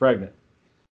me she was pregnant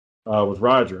with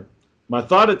Roger. My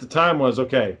thought at the time was,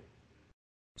 okay,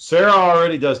 Sarah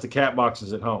already does the cat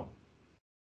boxes at home.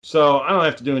 So I don't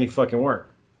have to do any fucking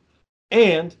work.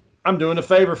 And I'm doing a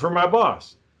favor for my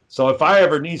boss. So if I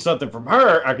ever need something from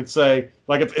her, I could say,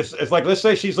 like, if like, let's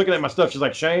say she's looking at my stuff. She's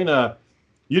like, Shane,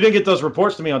 you didn't get those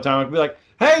reports to me on time. I could be like,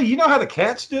 hey, you know how the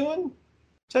cat's doing?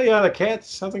 Tell you how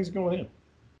things are going in.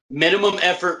 Minimum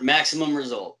effort, maximum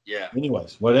result. Yeah.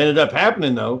 Anyways, what ended up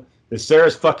happening, though, is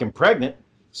Sarah's fucking pregnant.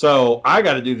 So I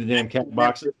got to do the damn cat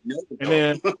boxes.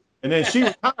 And then she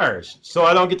retires. So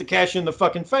I don't get to cash in the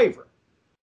fucking favor.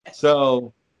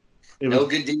 So... No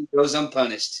good deed goes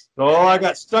unpunished. So all I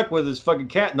got stuck with is fucking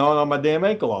cat gnawing on my damn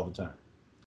ankle all the time.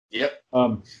 Yep.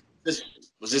 Was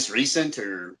this recent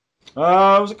or? It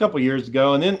was a couple years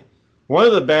ago. And then one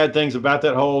of the bad things about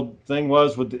that whole thing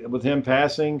was with him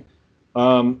passing.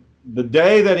 The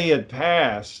day that he had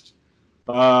passed,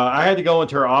 I had to go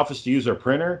into her office to use her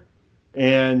printer,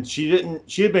 and she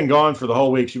had been gone for the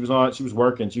whole week. She was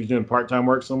working. She was doing part-time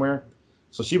work somewhere,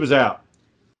 so she was out.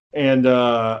 And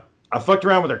I fucked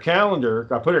around with her calendar.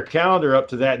 I put her calendar up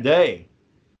to that day.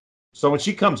 So when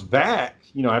she comes back,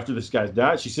 after this guy's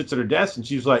died, she sits at her desk and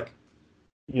she's like,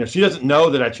 she doesn't know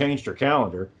that I changed her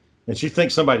calendar and she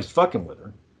thinks somebody's fucking with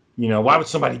her. Why would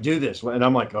somebody do this? And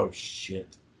I'm like, oh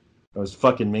shit, that was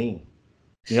fucking mean.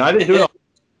 I didn't do it.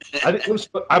 It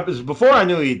was before I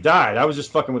knew he died. I was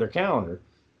just fucking with her calendar,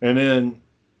 and then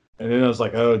I was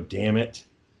like, oh damn it.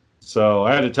 So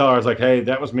I had to tell her, I was like, hey,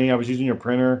 that was me. I was using your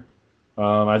printer.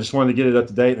 I just wanted to get it up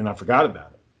to date, and I forgot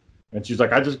about it. And she's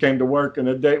like, I just came to work, and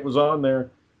the date was on there.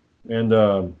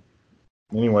 And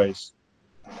anyways,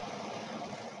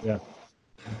 yeah.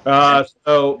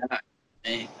 So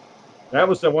that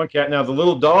was the one cat. Now, the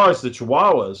little dogs, the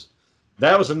Chihuahuas,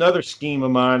 that was another scheme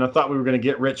of mine. I thought we were going to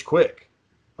get rich quick.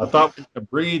 I thought we were going to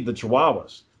breed the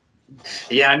Chihuahuas.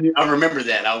 Yeah, I remember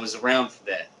that. I was around for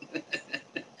that.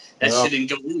 That shit didn't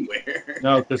go anywhere.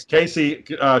 No, because Casey,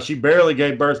 she barely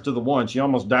gave birth to the one. She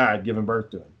almost died giving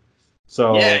birth to him.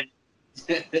 So yeah.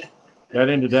 that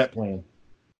ended that plan.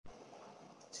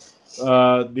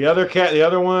 The other cat, the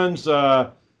other ones,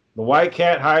 the white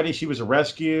cat, Heidi, she was a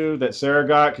rescue that Sarah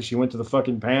got because she went to the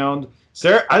fucking pound.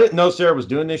 Sarah, I didn't know Sarah was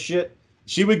doing this shit.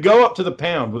 She would go up to the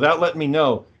pound without letting me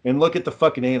know and look at the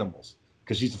fucking animals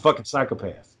because she's a fucking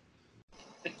psychopath.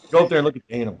 Go up there and look at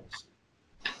the animals.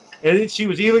 And then she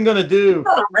was even going to do.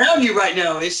 Not around you right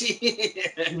now, is she?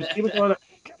 She was even going to.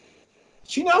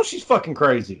 She knows she's fucking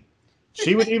crazy.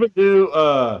 She would even do.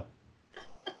 I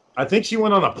think she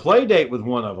went on a play date with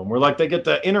one of them, where like they get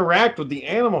to interact with the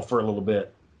animal for a little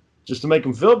bit, just to make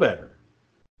them feel better.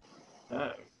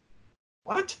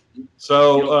 What?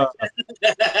 So.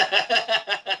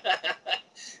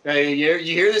 You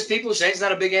hear this, people? Shane's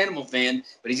not a big animal fan,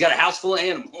 but he's got a house full of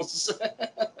animals.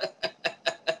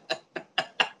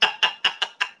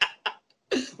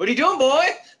 What are you doing, boy?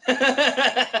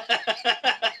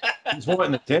 He's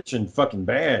wanting attention fucking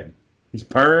bad. He's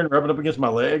purring, rubbing up against my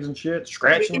legs and shit,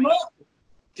 scratching Pick him me. up.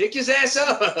 Pick his ass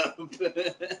up.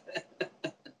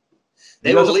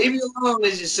 They will leave you alone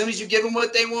as soon as you give them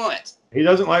what they want. He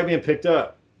doesn't like being picked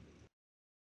up.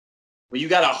 Well, you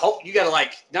gotta hope. You gotta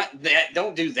like not that.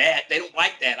 Don't do that. They don't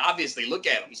like that. Obviously, look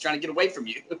at him. He's trying to get away from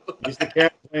you. He's the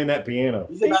cat playing that piano.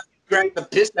 He's about to crank the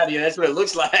piss out of you. That's what it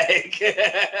looks like.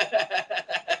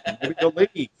 Maybe he'll leave.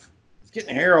 He's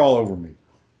getting hair all over me.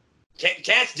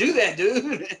 Cats do that,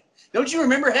 dude. Don't you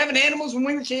remember having animals when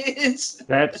we were kids?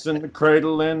 Cats in the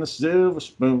cradle and the silver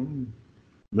spoon.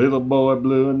 Little boy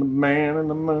blue and the man in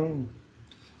the moon.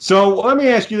 So let me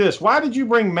ask you this. Why did you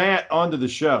bring Matt onto the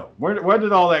show? Where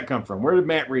did all that come from? Where did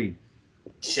Matt read?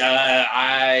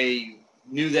 I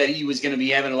knew that he was going to be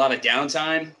having a lot of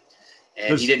downtime,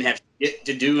 and he didn't have shit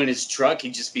to do in his truck.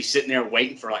 He'd just be sitting there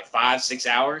waiting for like 5-6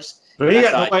 hours. But he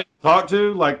got nobody to talk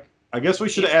to? Like, I guess we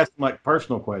should have asked him like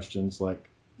personal questions. Like,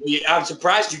 yeah, I'm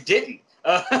surprised you didn't.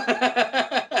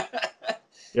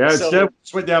 Yeah, instead we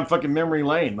just went down fucking memory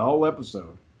lane the whole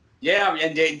episode. Yeah,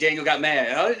 and Daniel got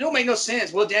mad. It don't make no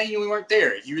sense. Well, Daniel, we weren't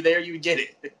there. If you were there, you would get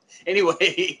it.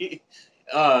 Anyway,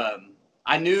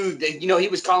 I knew that, he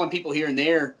was calling people here and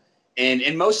there.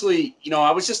 And mostly,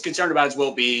 I was just concerned about his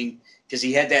well-being because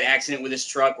he had that accident with his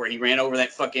truck where he ran over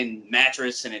that fucking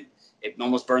mattress and it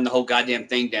almost burned the whole goddamn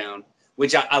thing down,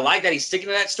 which I like that he's sticking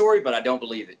to that story, but I don't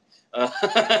believe it.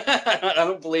 I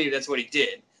don't believe that's what he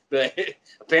did. But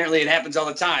apparently it happens all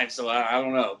the time, so I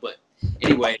don't know. But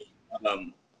anyway,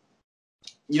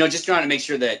 just trying to make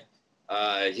sure that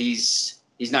he's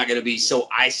not going to be so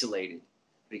isolated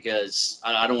because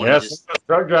I don't want to just.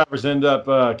 Truck drivers end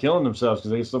up killing themselves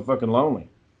because they're so fucking lonely.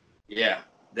 Yeah,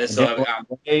 that's. I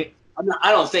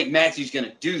don't think Matthew's going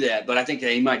to do that, but I think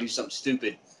that he might do something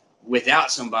stupid without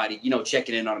somebody,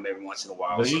 checking in on him every once in a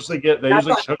while. They usually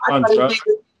hook on trucks.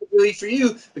 Really for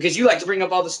you because you like to bring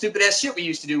up all the stupid ass shit we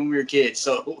used to do when we were kids.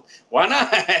 So why not?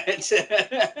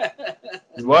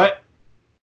 What?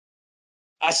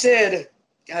 I said,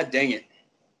 God dang it.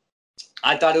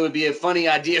 I thought it would be a funny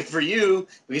idea for you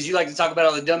because you like to talk about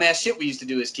all the dumbass shit we used to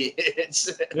do as kids.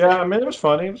 Yeah, I mean it was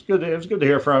funny. It was good to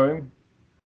hear from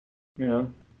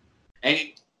him. And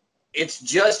it's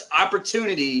just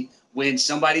opportunity when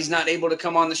somebody's not able to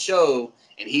come on the show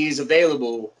and he's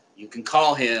available. You can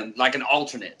call him like an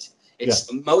alternate.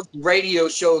 Most radio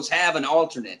shows have an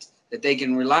alternate that they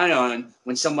can rely on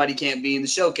when somebody can't be in the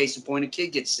show. Case in point, a kid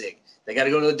gets sick. They got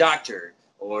to go to the doctor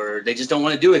or they just don't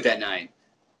want to do it that night,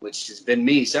 which has been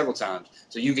me several times.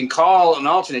 So you can call an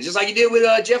alternate, just like you did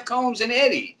with Jeff Combs and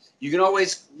Eddie. You can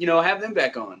always, have them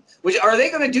back on. Which are they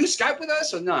going to do Skype with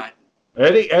us or not?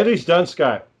 Eddie's done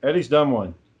Skype. Eddie's done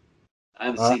one. I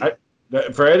haven't seen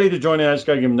it. For Eddie to join in, I just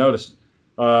got to give him notice.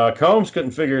 Combs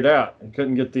couldn't figure it out. He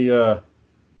couldn't get the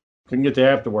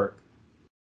app to work.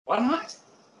 Why not?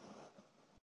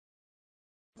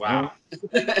 Wow.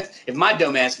 If my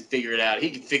dumb ass can figure it out, he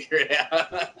can figure it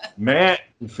out. Matt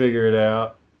can figure it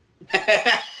out.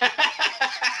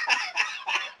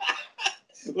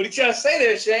 What are you trying to say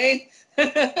there, Shane?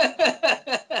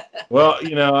 Well, I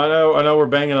know we're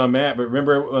banging on Matt, but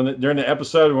remember during the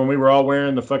episode when we were all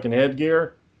wearing the fucking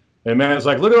headgear, and Matt's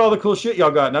like, "Look at all the cool shit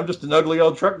y'all got," and I'm just an ugly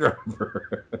old truck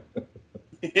driver.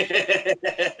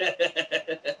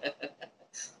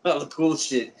 All the cool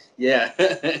shit, yeah.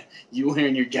 You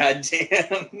wearing your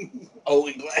goddamn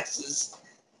Ollie glasses.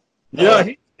 Yeah,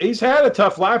 he's had a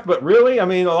tough life, but really, I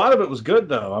mean, a lot of it was good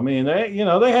though. I mean, they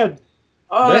had.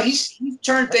 He's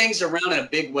turned things around in a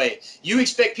big way. You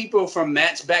expect people from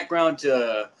Matt's background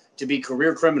to be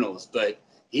career criminals, but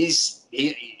he's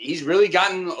really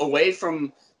gotten away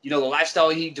from the lifestyle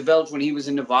he developed when he was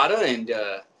in Nevada, and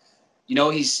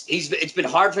it's been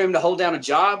hard for him to hold down a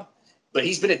job, but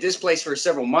he's been at this place for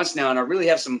several months now, and I really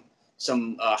have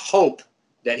some hope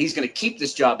that he's going to keep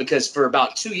this job, because for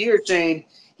about 2 years, Shane,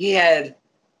 I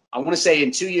want to say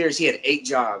in 2 years he had 8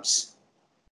 jobs,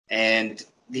 and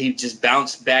he just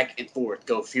bounced back and forth,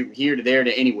 go from here to there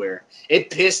to anywhere. It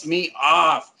pissed me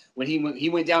off when he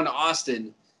went down to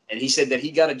Austin, and he said that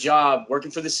he got a job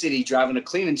working for the city, driving a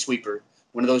cleaning sweeper,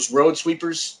 one of those road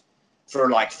sweepers, for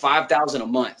like $5,000 a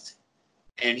month,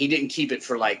 and he didn't keep it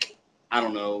for like, I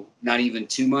don't know, not even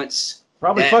 2 months.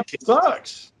 Probably fucking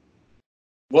sucks.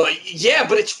 Well, yeah,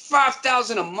 but it's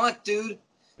 $5,000 a month, dude.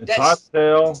 It's hot as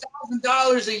hell.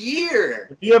 $1,000 a year.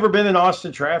 Have you ever been in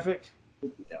Austin traffic?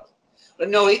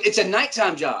 No, it's a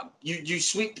nighttime job. You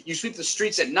sweep the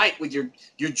streets at night with your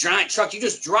giant truck. You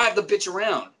just drive the bitch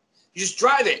around. You just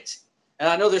drive it. And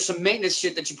I know there's some maintenance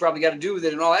shit that you probably got to do with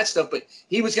it and all that stuff, but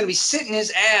he was going to be sitting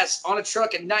his ass on a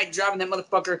truck at night driving that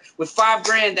motherfucker with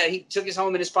 $5,000 that he took his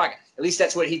home in his pocket. At least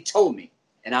that's what he told me.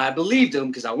 And I believed him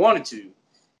because I wanted to.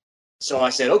 So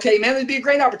I said, okay, man, it'd be a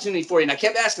great opportunity for you. And I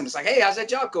kept asking him, it's like, hey, how's that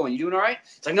job going? You doing all right?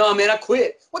 It's like, no, man, I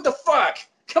quit. What the fuck?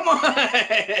 Come on.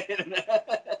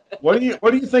 What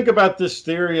do you think about this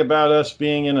theory about us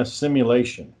being in a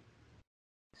simulation?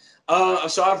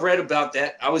 So I've read about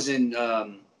that. I was in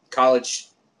college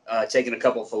taking a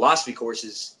couple of philosophy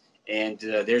courses, and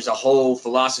there's a whole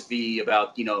philosophy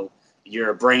about, you're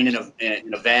a brain in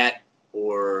a vat,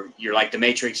 or you're like the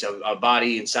Matrix, a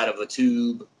body inside of a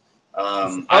tube.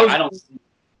 I don't.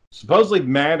 Supposedly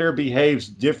matter behaves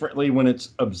differently when it's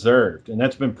observed, and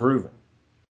that's been proven.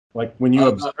 Like when you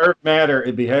observe matter,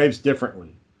 it behaves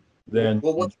differently than.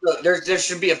 Well, there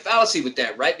should be a fallacy with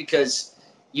that, right? Because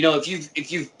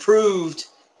if you've proved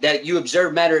that you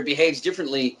observe matter, it behaves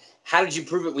differently. How did you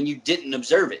prove it when you didn't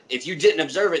observe it? If you didn't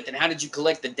observe it, then how did you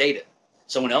collect the data?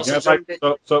 Someone else observed it.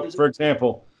 So, for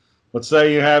example, let's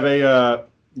say you have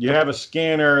a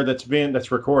scanner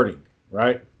that's recording,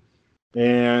 right?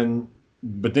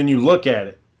 But then you look at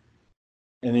it,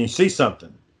 and then you see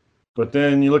something. But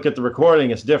then you look at the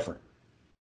recording, it's different.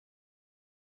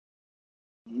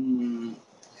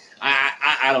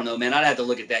 I don't know, man. I'd have to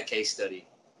look at that case study.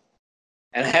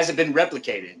 And it hasn't been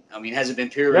replicated. I mean, has it been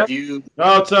peer reviewed?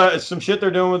 No, it's some shit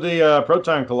they're doing with the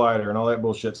proton collider and all that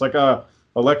bullshit. It's like a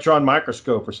electron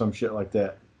microscope or some shit like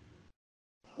that.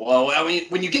 Well, I mean,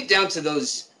 when you get down to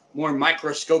those more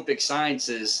microscopic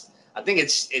sciences, I think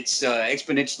it's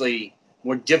exponentially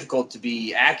more difficult to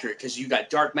be accurate, because you've got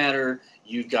dark matter,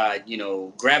 you've got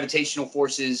gravitational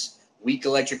forces, weak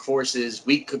electric forces,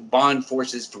 weak bond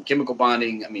forces from chemical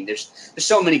bonding. I mean, there's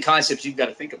so many concepts you've got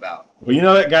to think about. Well, you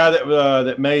know that guy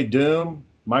that made Doom,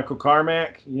 Michael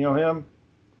Carmack. You know him?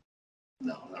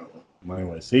 No, not really. Well,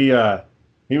 anyways,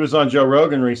 he was on Joe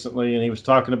Rogan recently, and they were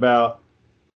talking about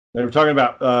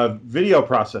video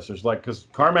processors, like, because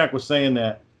Carmack was saying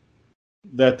that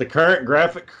the current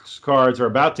graphics cards are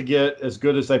about to get as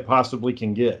good as they possibly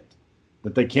can get,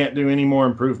 that they can't do any more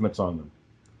improvements on them.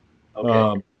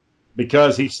 Okay.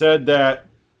 Because he said that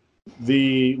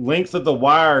the length of the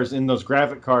wires in those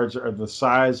graphic cards are the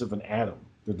size of an atom.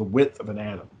 They're the width of an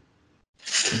atom.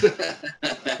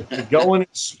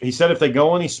 He said if they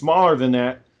go any smaller than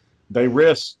that, they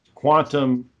risk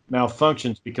quantum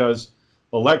malfunctions, because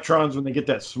electrons, when they get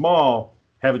that small,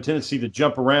 have a tendency to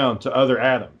jump around to other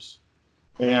atoms.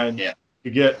 And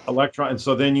you get electron, and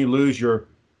so then you lose you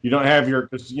don't have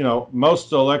because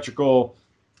most electrical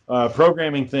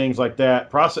programming things like that,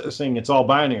 processing, it's all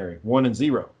binary, 1 and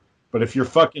 0. But if your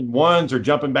fucking ones are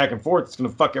jumping back and forth, it's going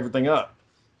to fuck everything up,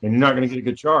 and you're not going to get a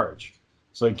good charge.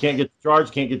 So you can't get the charge,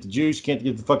 can't get the juice, can't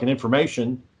get the fucking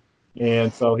information.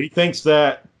 And so he thinks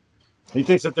that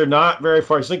they're not very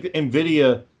far. I think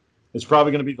NVIDIA is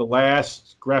probably going to be the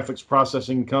last graphics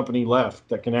processing company left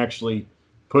that can actually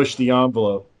push the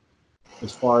envelope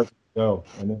as far as it can go,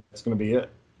 and then that's going to be it.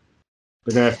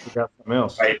 They're going to have to figure out something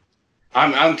else. Right.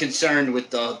 I'm concerned with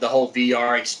the whole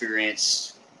VR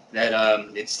experience, that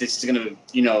it's going to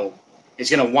it's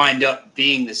going to wind up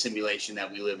being the simulation that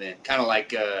we live in, kind of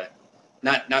like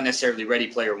not necessarily Ready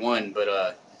Player One,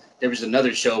 but there was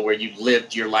another show where you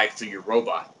lived your life through your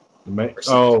robot.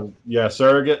 Oh yeah,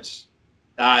 Surrogates.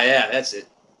 Yeah, that's it.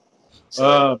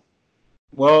 So,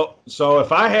 well, so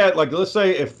if I had, like, let's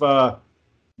say if I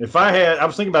had, I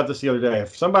was thinking about this the other day.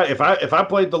 If I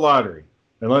played the lottery,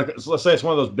 and let's say it's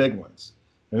one of those big ones,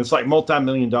 and it's like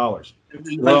multi-million-dollars.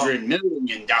 $100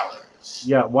 million.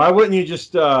 Yeah, why wouldn't you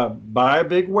just buy a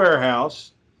big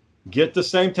warehouse, get the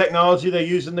same technology they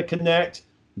use in the Kinect,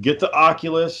 get the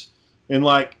Oculus, and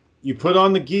like you put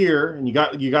on the gear, and you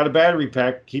got a battery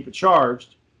pack, keep it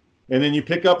charged, and then you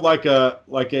pick up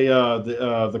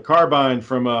the carbine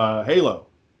from Halo,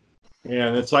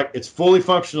 and it's fully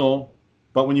functional,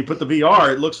 but when you put the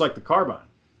VR, it looks like the carbine.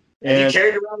 And you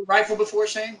carried around a rifle before,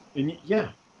 Shane? And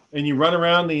and you run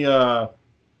around the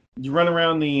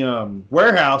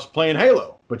warehouse playing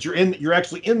Halo, but you're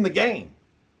actually in the game.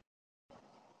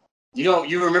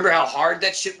 You remember how hard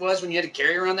that shit was when you had to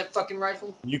carry around that fucking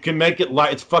rifle? You can make it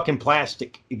like it's fucking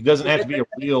plastic. It doesn't have to be a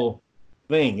real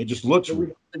thing. It just looks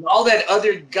real. And all that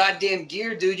other goddamn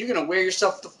gear, dude, you're gonna wear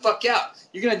yourself the fuck out.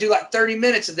 You're gonna do like 30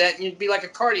 minutes of that, and you'd be like a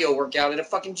cardio workout at a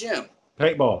fucking gym.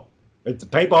 Paintball.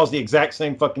 Paintball is the exact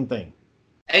same fucking thing.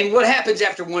 And what happens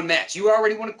after one match? You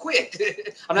already want to quit.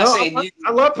 I'm not saying you.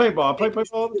 I love paintball. I play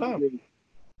paintball all the time.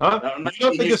 Huh?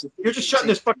 You're just shutting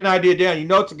this fucking idea down. You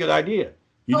know it's a good idea.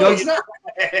 It's not.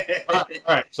 All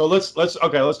right. So let's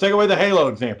take away the Halo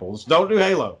example. Don't do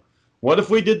Halo. What if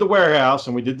we did the warehouse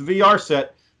and we did the VR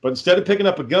set, but instead of picking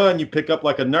up a gun, you pick up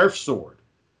like a Nerf sword,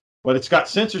 but it's got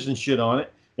sensors and shit on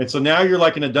it. And so now you're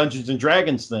like in a Dungeons and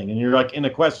Dragons thing, and you're like in a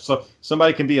quest. So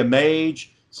somebody can be a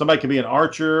mage, somebody can be an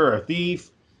archer or a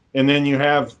thief, and then you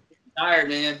have. Tired,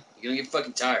 man. You're gonna get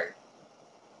fucking tired.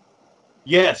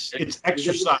 Yes, it's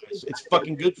exercise. It's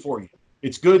fucking good for you.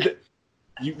 It's good.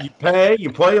 You pay,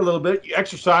 you play a little bit, you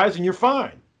exercise, and you're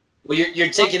fine. Well, you're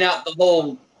taking out the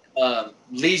whole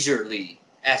leisurely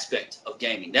aspect of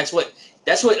gaming. That's what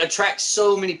attracts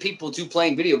so many people to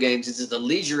playing video games. Is the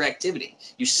leisure activity.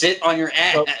 You sit on your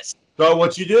ass. So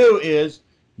what you do is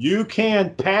you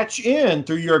can patch in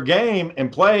through your game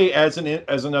and play as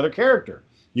another character.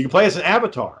 You can play as an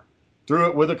avatar through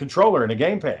it with a controller and a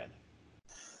gamepad.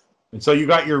 And so you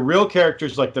got your real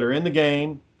characters like that are in the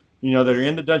game, that are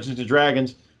in the Dungeons and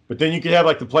Dragons, but then you could have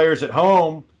like the players at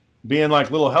home being like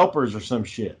little helpers or some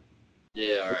shit.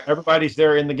 Yeah, all right. Everybody's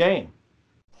there in the game.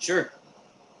 Sure.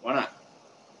 Why not?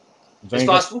 It's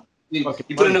possible. You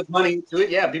put enough money into it,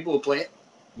 yeah, people will play it.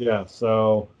 Yeah,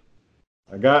 so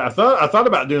I thought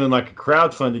about doing like a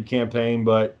crowdfunded campaign,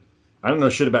 but I don't know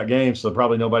shit about games, so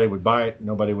probably nobody would buy it,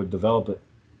 nobody would develop it.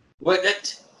 What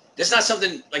that's not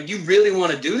something like you really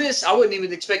want to do this? I wouldn't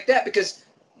even expect that because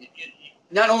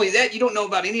not only that, you don't know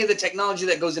about any of the technology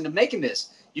that goes into making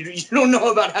this. You don't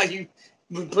know about how you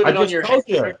put it on your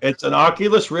head. It's an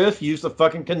Oculus Rift. Use the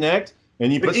fucking Kinect,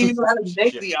 and But do you know how to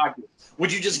make the Oculus?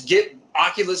 Would you just get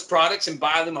Oculus products and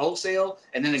buy them wholesale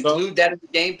and then include that in the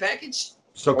game package?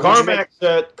 So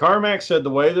Carmack said the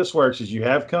way this works is you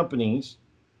have companies,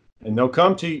 and they'll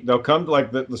come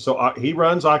like so he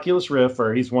runs Oculus Rift,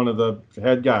 or he's one of the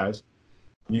head guys.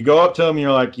 You go up to him and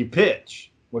you're like, you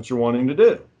pitch what you're wanting to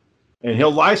do, and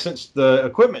he'll license the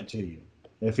equipment to you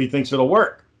if he thinks it'll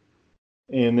work,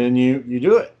 and then you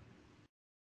do it.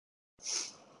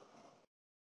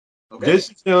 Okay.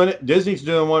 Disney's doing it. Disney's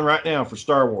doing one right now for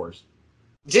Star Wars.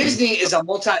 Disney is a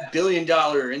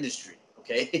multi-billion-dollar industry.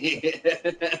 Okay,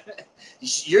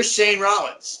 you're Shane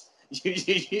Rollins.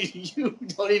 You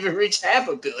don't even reach half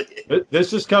a billion.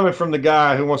 This is coming from the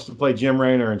guy who wants to play Jim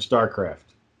Raynor in StarCraft.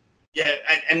 Yeah,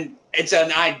 and it's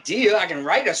an idea. I can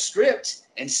write a script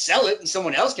and sell it, and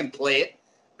someone else can play it.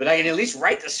 But I can at least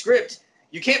write the script.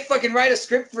 You can't fucking write a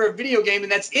script for a video game,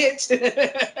 and that's it.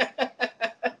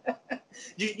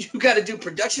 You got to do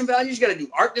production values. You got to do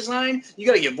art design. You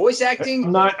got to get voice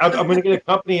acting. I'm going to get a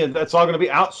company that's all going to be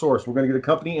outsourced. We're going to get a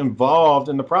company involved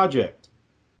in the project.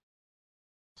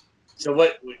 So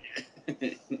what?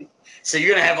 So you're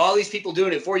going to have all these people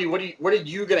doing it for you. What are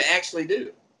you going to actually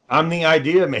do? I'm the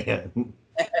idea man.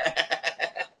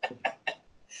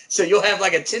 So you'll have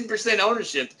like a 10%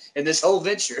 ownership in this whole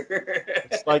venture.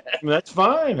 It's like, that's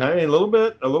fine. I mean, a little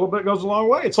bit goes a long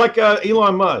way. It's like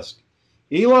Elon Musk.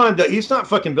 He's not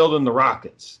fucking building the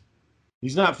rockets.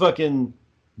 He's not fucking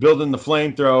building the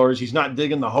flamethrowers. He's not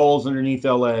digging the holes underneath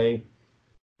LA.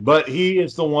 But he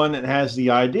is the one that has the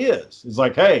ideas. It's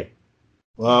like, hey,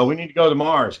 well, we need to go to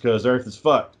Mars because Earth is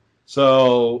fucked.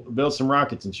 So build some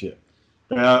rockets and shit.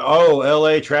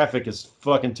 LA traffic is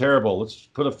fucking terrible. Let's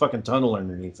put a fucking tunnel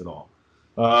underneath it all.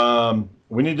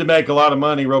 We need to make a lot of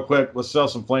money real quick. Let's sell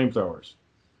some flamethrowers.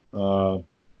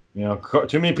 You know,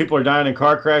 too many people are dying in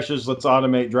car crashes. Let's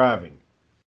automate driving.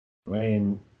 I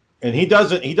mean, and he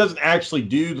doesn't actually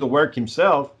do the work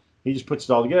himself. He just puts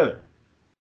it all together.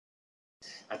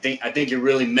 I think you're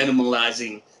really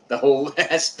minimalizing the whole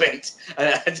aspect.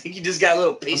 I think you just got a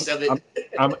little piece of it.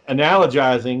 I'm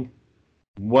analogizing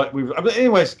what we've.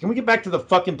 Anyways, can we get back to the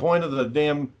fucking point of the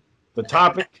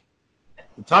topic?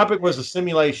 The topic was a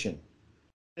simulation.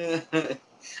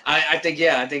 I think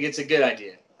it's a good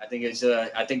idea. I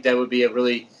think that would be a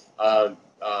really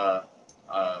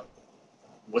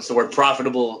what's the word,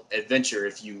 profitable adventure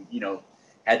if you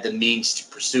had the means to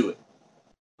pursue it.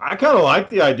 I kind of like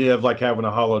the idea of like having a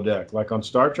holodeck, like on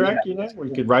Star Trek, where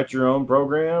you could write your own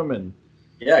program and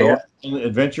go on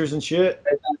adventures and shit.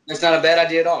 That's not a bad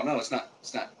idea at all. No, it's not.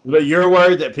 It's not. But you're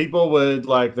worried that people would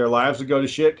like their lives would go to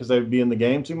shit because they would be in the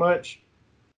game too much?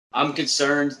 I'm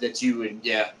concerned that you would,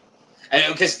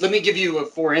 And because let me give you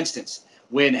for instance,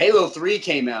 when Halo 3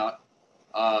 came out,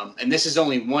 and this is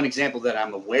only one example that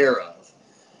I'm aware of,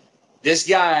 this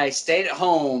guy stayed at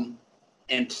home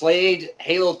and played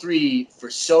Halo 3 for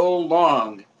so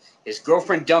long, his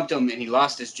girlfriend dumped him and he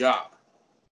lost his job.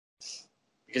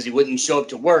 Because he wouldn't show up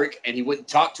to work and he wouldn't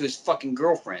talk to his fucking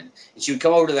girlfriend. And she would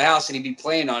come over to the house and he'd be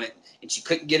playing on it and she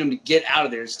couldn't get him to get out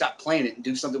of there and stop playing it and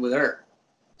do something with her.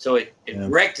 So it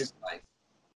wrecked his life.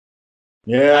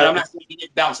 Yeah. And I'm not saying he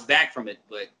didn't bounce back from it,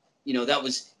 but, he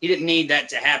didn't need that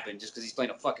to happen just because he's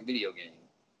playing a fucking video game.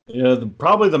 Yeah,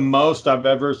 probably the most I've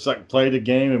ever played a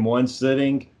game in one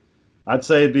sitting, I'd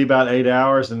say it'd be about 8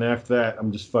 hours, and after that,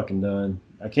 I'm just fucking done.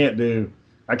 I can't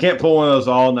pull one of those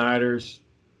all-nighters,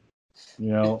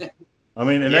 I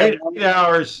mean, in 8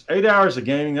 hours of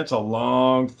gaming, that's a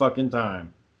long fucking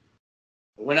time.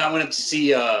 When I went up to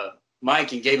see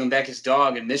Mike and gave him back his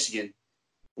dog in Michigan,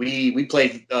 we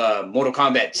played Mortal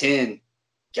Kombat 10.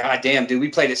 God damn, dude, we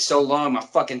played it so long, my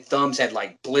fucking thumbs had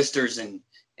like blisters and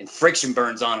friction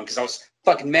burns on them because I was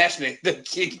fucking mashing the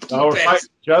Y'all were fighting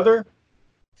each other?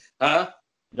 Huh?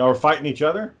 Y'all were fighting each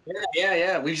other?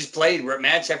 Yeah. We just played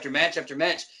match after match after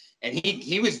match. And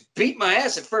he was beating my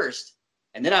ass at first.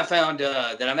 And then I found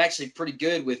that I'm actually pretty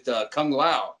good with Kung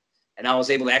Lao. And I was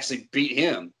able to actually beat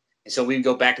him. And so we'd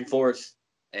go back and forth.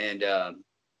 And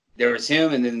there was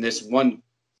him and then this one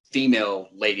female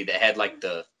lady that had like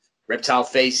the reptile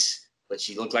face, but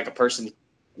she looked like a person.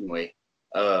 Anyway,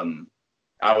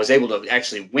 I was able to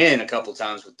actually win a couple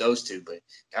times with those two, but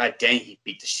god dang, he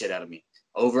beat the shit out of me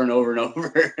over and over and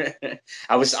over.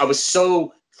 I was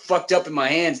so fucked up in my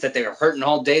hands that they were hurting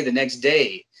all day the next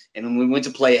day. And when we went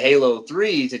to play Halo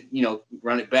 3 to,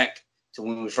 run it back to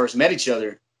when we first met each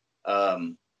other,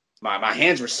 my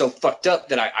hands were so fucked up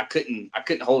that I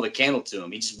couldn't hold a candle to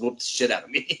him. He just whooped the shit out of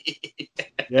me.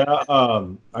 Yeah,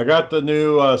 I got the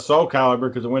new Soul Calibur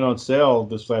because it went on sale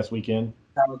this last weekend.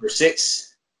 Calibur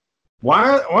 6.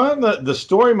 Why in the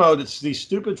story mode, it's these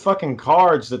stupid fucking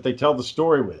cards that they tell the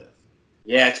story with.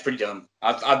 Yeah, it's pretty dumb.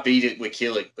 I beat it with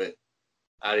Killick, but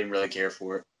I didn't really care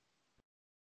for it.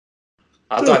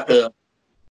 I thought the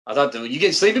you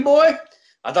getting sleepy, boy?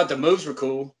 I thought the moves were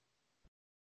cool.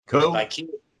 Cool. Like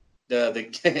the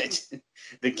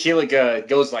Killick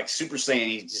goes like Super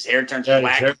Saiyan. His hair turns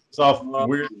black. His hair is off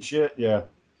weird shit. Yeah.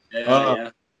 Yeah.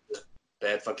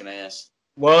 Bad fucking ass.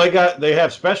 Well, they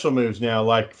have special moves now,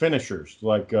 like finishers,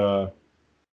 like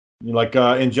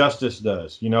Injustice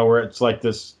does. Where it's like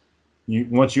this.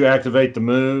 Once you activate the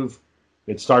move,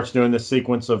 it starts doing this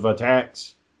sequence of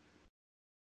attacks.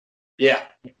 Yeah.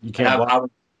 You can't block.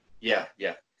 Yeah.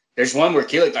 There's one where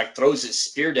Killick like throws his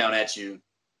spear down at you,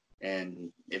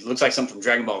 and it looks like something from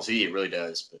Dragon Ball Z. It really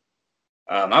does. But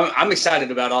I'm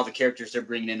excited about all the characters they're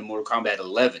bringing into Mortal Kombat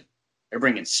 11. They're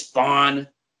bringing Spawn.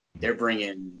 They're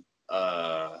bringing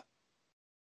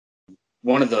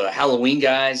one of the Halloween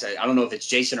guys. I don't know if it's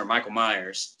Jason or Michael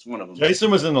Myers. It's one of them. Jason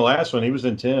was in the last one. He was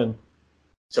in 10.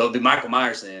 So it'll be Michael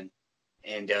Myers then.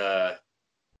 And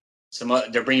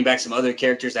they're bringing back some other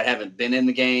characters that haven't been in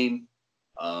the game.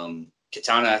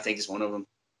 Katana, I think, is one of them.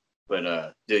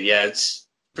 But dude, yeah, it's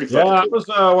pretty fucking cool. I was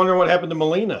wondering what happened to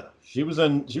Melina. She was a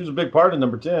big part of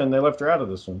number 10. They left her out of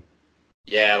this one.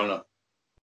 Yeah, I don't know.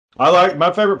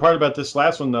 My favorite part about this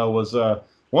last one though was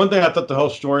one thing. I thought the whole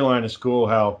storyline is cool.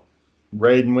 How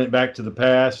Raiden went back to the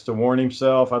past to warn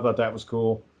himself. I thought that was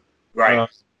cool. Right.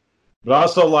 But I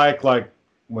also like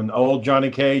when old Johnny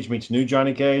Cage meets new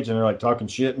Johnny Cage and they're like talking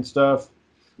shit and stuff.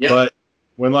 Yeah. But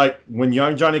when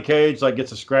young Johnny Cage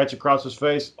gets a scratch across his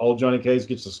face, old Johnny Cage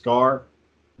gets a scar.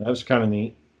 That was kind of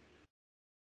neat.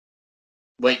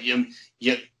 Wait,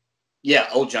 yeah,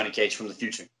 old Johnny Cage from the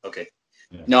future. Okay.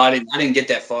 Yeah. No, I didn't get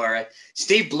that far.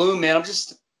 Steve Bloom, man,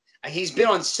 he's been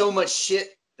on so much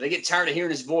shit that I get tired of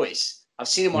hearing his voice. I've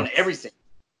seen him on everything.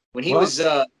 When he Well, was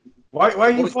why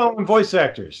are you following voice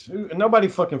actors? Nobody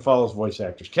fucking follows voice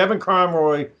actors. Kevin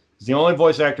Conroy is the only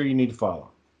voice actor you need to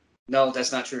follow. No,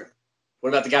 that's not true. What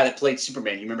about the guy that played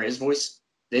Superman? You remember his voice?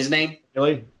 His name?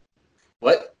 Really?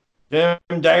 What? Tim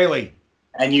Daly.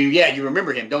 And you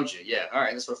remember him, don't you? Yeah. All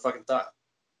right, that's what I fucking thought.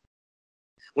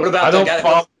 What about I the don't guy?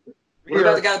 follow. What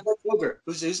about the guy that played Joker?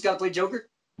 Who's the guy that played Joker?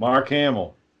 Mark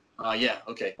Hamill. Yeah.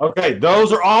 Okay. Okay,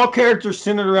 those are all characters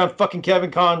centered around fucking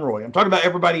Kevin Conroy. I'm talking about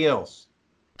everybody else.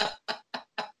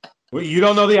 Well, you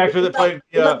don't know the actor that played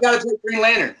What about the guy that played Green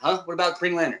Lantern? Huh? What about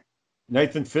Green Lantern?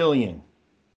 Nathan Fillion.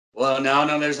 Well,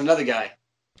 no, there's another guy.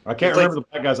 I can't remember the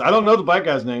black guy's. I don't know the black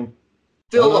guy's name.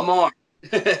 Phil Lamar.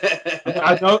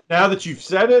 I know now that you've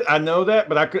said it. I know that,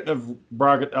 but I couldn't have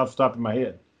brought it off the top of my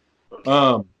head.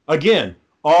 Okay. Again,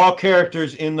 all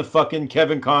characters in the fucking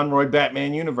Kevin Conroy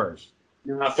Batman universe.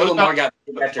 No, Phil Lamar got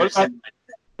after.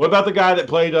 What about the guy that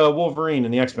played Wolverine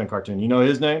in the X-Men cartoon? You know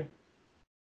his name?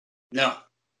 No.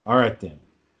 All right then.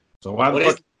 So why the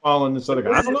fuck are you following this other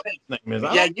guy? I don't know what his name is.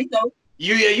 Yeah, you know.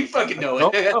 You fucking know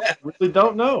it. I really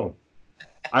don't know.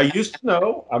 I used to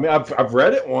know. I mean, I've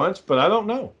read it once, but I don't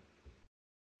know.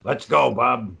 Let's go,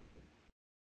 Bob.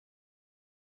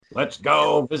 Let's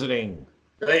go visiting.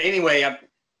 But anyway,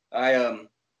 I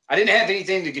didn't have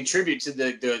anything to contribute to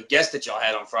the guest that y'all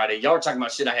had on Friday. Y'all were talking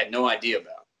about shit I had no idea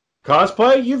about.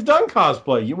 Cosplay? You've done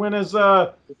cosplay. You went as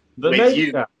the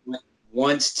Navy guy.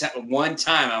 One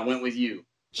time I went with you.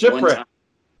 Shipwreck.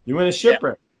 You went as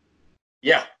Shipwreck.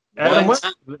 Yeah. Adam West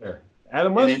was there.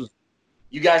 Adam West was.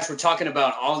 You guys were talking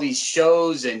about all these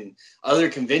shows and other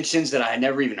conventions that I had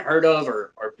never even heard of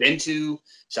or been to.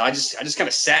 So I just kind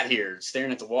of sat here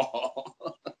staring at the wall.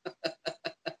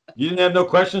 You didn't have no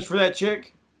questions for that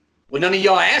chick? Well, none of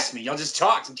y'all asked me. Y'all just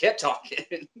talked and kept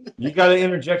talking. You got to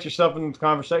interject yourself in the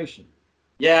conversation.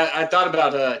 Yeah, I thought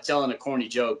about telling a corny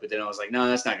joke, but then I was like, no,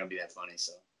 that's not going to be that funny.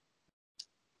 So.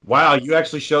 Wow, you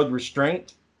actually showed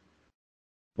restraint?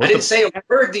 I didn't say a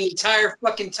word the entire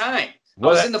fucking time. I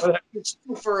was in the fucking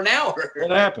school for an hour.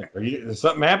 What happened? Did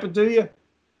something happen to you?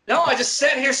 No, I just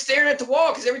sat here staring at the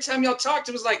wall because every time y'all talked,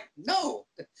 it was like, no,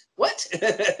 what?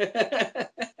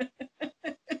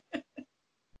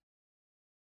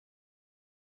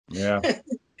 Yeah.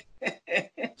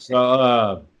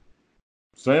 So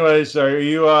anyways, are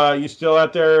you still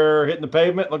out there hitting the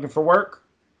pavement looking for work?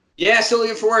 Yeah, still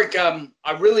looking for work.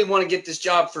 I really want to get this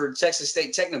job for Texas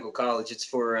State Technical College. It's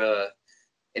for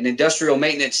an industrial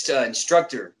maintenance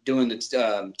instructor doing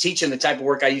the teaching the type of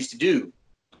work I used to do.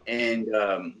 And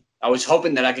I was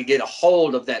hoping that I could get a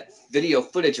hold of that video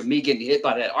footage of me getting hit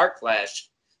by that arc flash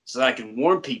so that I can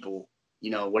warn people,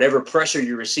 whatever pressure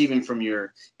you're receiving from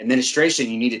your administration,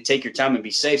 you need to take your time and be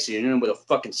safe so you're in with a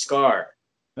fucking scar.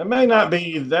 That may not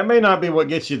be what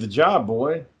gets you the job,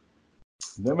 boy.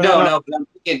 No, but I'm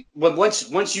thinking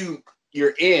once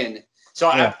you're in. So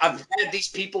yeah. I've had these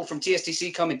people from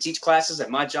TSTC come and teach classes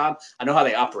at my job. I know how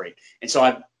they operate. And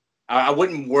so I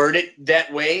wouldn't word it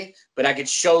that way, but I could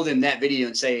show them that video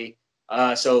and say,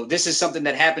 so this is something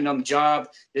that happened on the job.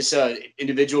 This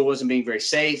individual wasn't being very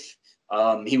safe.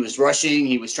 He was rushing.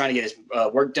 He was trying to get his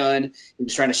work done. He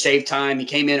was trying to save time. He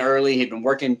came in early. He'd been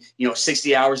working,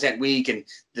 60 hours that week, and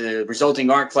the resulting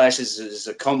arc flashes is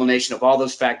a culmination of all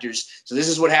those factors. So this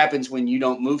is what happens when you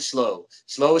don't move slow.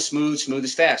 Slow is smooth, smooth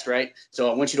is fast, right? So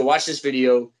I want you to watch this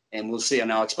video, and we'll see,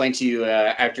 and I'll explain to you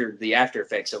after the after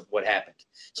effects of what happened.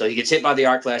 So he gets hit by the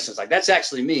arc flash, and it's like, that's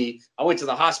actually me. I went to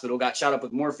the hospital, got shot up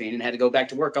with morphine, and had to go back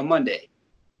to work on Monday.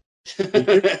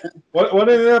 What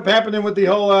ended up happening with the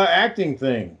whole acting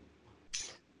thing?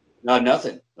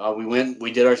 Nothing.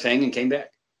 We did our thing and came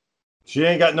back. She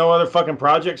ain't got no other fucking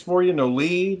projects for you? No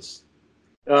leads?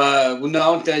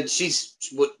 No,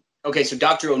 okay, so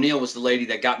Dr. O'Neill was the lady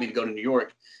that got me to go to New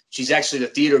York. She's actually the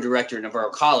theater director at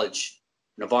Navarro College.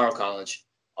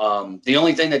 The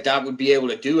only thing that would be able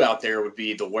to do out there would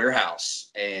be the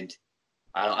warehouse. And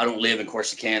I don't live in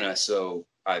Corsicana, so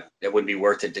it wouldn't be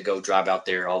worth it to go drive out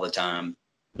there all the time.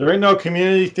 There ain't no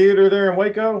community theater there in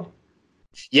Waco?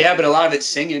 Yeah, but a lot of it's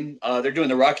singing. They're doing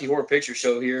the Rocky Horror Picture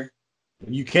Show here.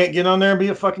 You can't get on there and be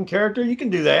a fucking character? You can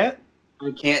do that.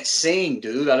 I can't sing,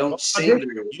 dude. I don't sing.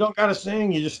 You don't got to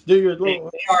sing. You just do your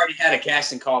little... They already had a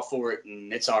casting call for it,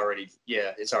 and it's already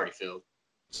filled.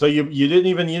 So you didn't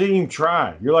even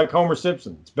try. You're like Homer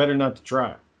Simpson. It's better not to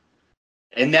try.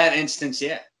 In that instance,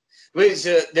 yeah.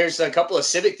 There's a couple of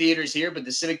civic theaters here, but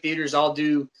the civic theaters all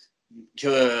do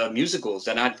musicals,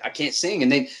 and I can't sing.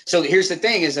 And so here's the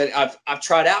thing: is that I've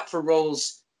tried out for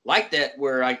roles like that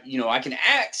where I can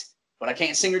act, but I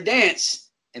can't sing or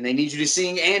dance, and they need you to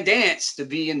sing and dance to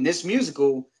be in this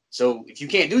musical. So if you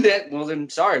can't do that, well then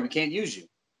sorry, we can't use you.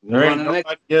 There ain't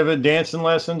nobody giving dancing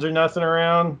lessons or nothing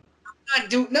around.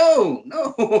 No.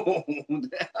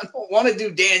 I don't want to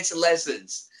do dance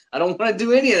lessons. I don't want to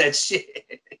do any of that shit.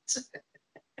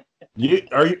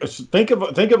 Think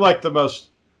of like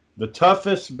the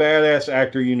toughest badass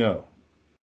actor you know.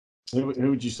 Who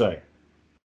would you say?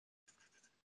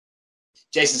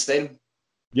 Jason Statham.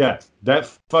 Yeah,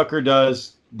 that fucker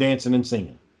does dancing and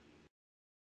singing.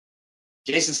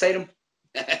 Jason Statham?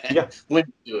 Yeah. When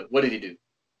did he do it? What did he do?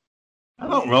 I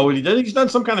don't know what he did. He's done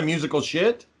some kind of musical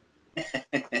shit.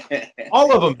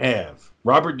 All of them have.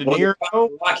 Robert De Niro.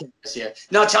 Yeah.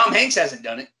 No, Tom Hanks hasn't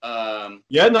done it.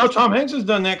 Yeah, no, Tom Hanks has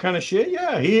done that kind of shit.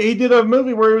 Yeah, he did a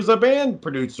movie where he was a band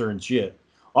producer and shit.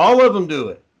 All of them do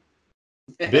it.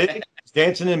 Big,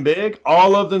 Dancing in Big,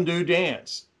 all of them do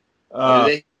dance.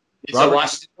 Robert De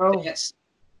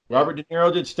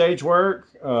Niro did stage work.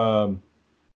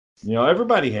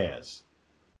 Everybody has.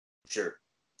 Sure,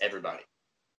 everybody.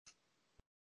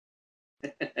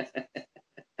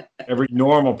 Every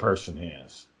normal person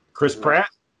has. Chris Pratt,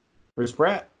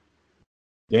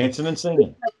 dancing and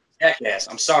singing. Jackass.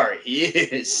 I'm sorry, he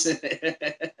is.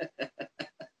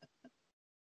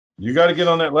 You got to get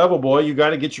on that level, boy. You got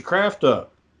to get your craft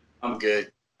up. I'm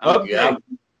good. Good.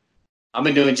 I've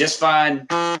been doing just fine,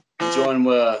 enjoying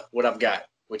what I've got,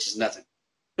 which is nothing.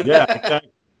 Yeah,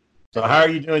 exactly. So how are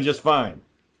you doing? Just fine.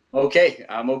 Okay,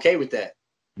 I'm okay with that.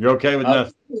 You're okay with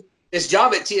nothing. This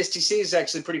job at TSTC is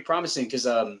actually pretty promising because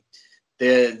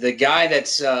the guy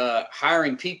that's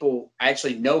hiring people, I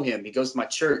actually know him. He goes to my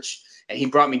church, and he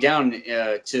brought me down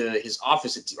to his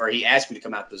office, or he asked me to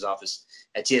come out to his office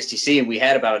at TSTC, and we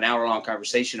had about an hour-long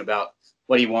conversation about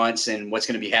what he wants and what's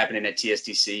going to be happening at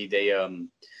TSTC.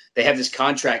 They have this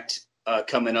contract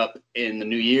coming up in the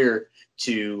new year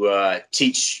to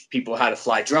teach people how to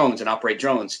fly drones and operate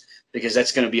drones, because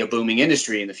that's going to be a booming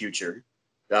industry in the future.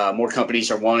 More companies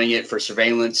are wanting it for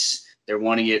surveillance. They're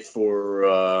wanting it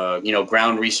for,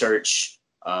 ground research.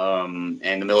 And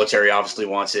the military obviously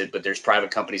wants it, but there's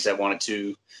private companies that want it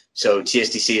too. So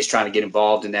TSTC is trying to get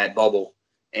involved in that bubble.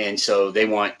 And so they've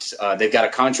got a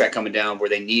contract coming down where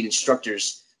they need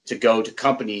instructors to go to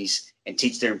companies and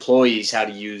teach their employees how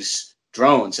to use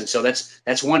drones. And so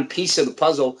that's one piece of the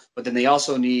puzzle. But then they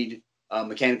also need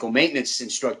mechanical maintenance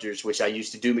instructors, which I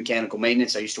used to do mechanical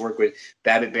maintenance. I used to work with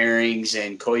Babbitt bearings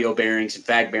and Koyo bearings and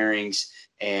FAG bearings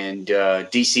and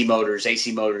DC motors,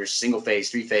 AC motors, single phase,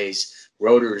 three phase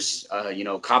rotors,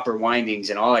 copper windings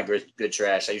and all that good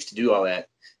trash. I used to do all that.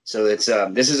 So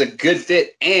this is a good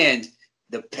fit, and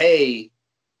the pay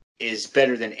is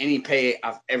better than any pay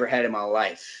I've ever had in my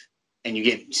life. And you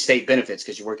get state benefits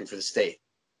because you're working for the state.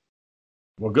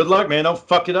 Well, good luck, man. Don't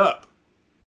fuck it up.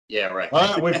 Yeah, right. All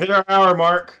right, we've hit our hour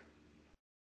mark.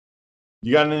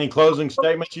 You got any closing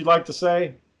statements you'd like to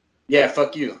say? Yeah,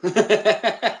 fuck you.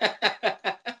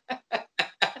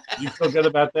 You feel good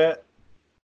about that?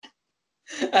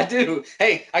 I do.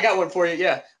 Hey, I got one for you.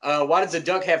 Yeah. Why does a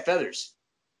duck have feathers?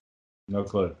 No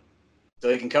clue. So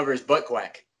he can cover his butt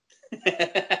quack.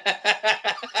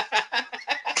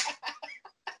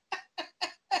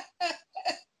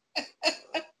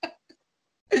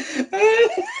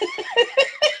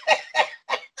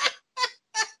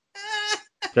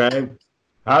 Okay.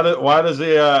 How do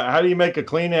you make a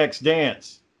Kleenex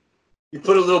dance? You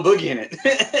put a little boogie in it.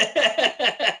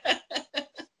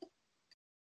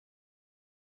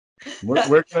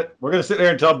 We're gonna sit there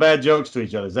and tell bad jokes to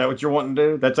each other. Is that what you're wanting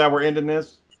to do? That's how we're ending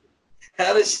this?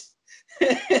 How does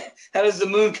the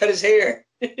moon cut his hair?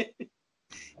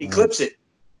 He clips it.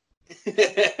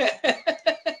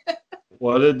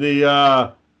 What did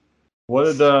the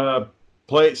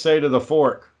plate say to the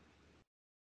fork?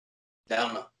 I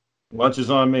don't know. Lunch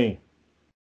is on me.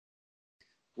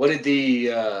 Why did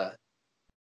the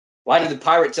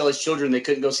pirate tell his children they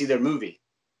couldn't go see their movie?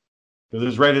 Because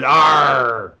it's rated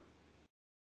R.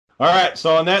 All right,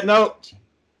 so on that note,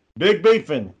 Big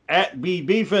Beefin' at B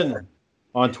Beefin'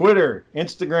 on Twitter,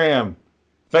 Instagram,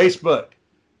 Facebook.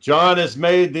 John has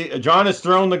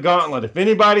thrown the gauntlet. If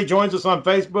anybody joins us on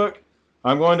Facebook,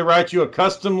 I'm going to write you a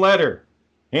custom letter,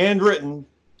 handwritten,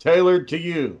 tailored to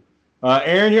you.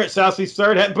 Aaron, you're at Southeast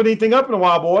Third. Hadn't put anything up in a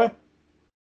while, boy.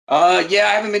 Yeah,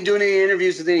 I haven't been doing any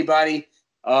interviews with anybody.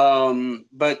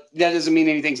 But that doesn't mean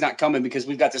anything's not coming, because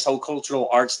we've got this whole cultural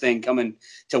arts thing coming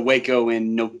to Waco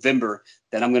in November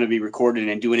that I'm going to be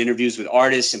recording and doing interviews with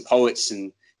artists and poets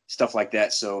and stuff like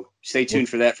that. So stay tuned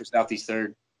for that for Southeast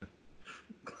Third.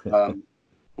 What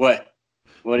is it?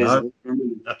 What are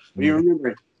you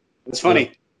remembering? It's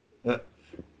funny.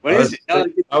 What is it?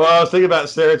 I was thinking about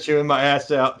staring you in my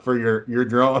ass out for your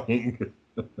drawing.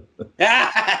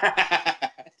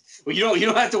 Well, you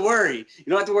don't have to worry. You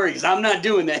don't have to worry because I'm not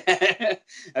doing that.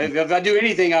 If I do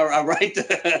anything, I write the.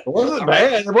 It wasn't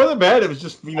bad. It wasn't bad. It was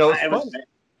just it was bad.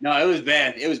 No, it was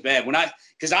bad. It was bad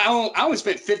because I only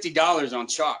spent $50 on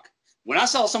chalk. When I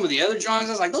saw some of the other drawings,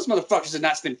 I was like, those motherfuckers did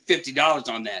not spend $50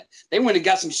 on that. They went and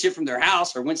got some shit from their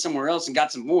house or went somewhere else and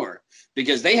got some more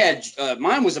because they had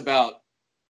mine was about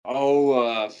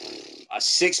a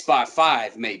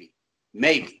 6x5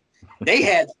 maybe. They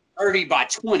had 30 by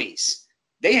 20s.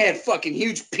 They had fucking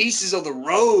huge pieces of the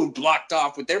road blocked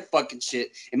off with their fucking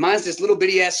shit. And mine's this little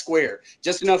bitty ass square.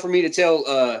 Just enough for me to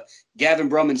tell Gavin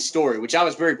Brumman's story, which I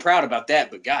was very proud about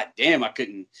that. But god damn, I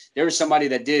couldn't. There was somebody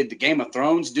that did the Game of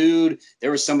Thrones dude.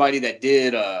 There was somebody that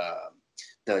did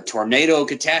the tornado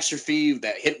catastrophe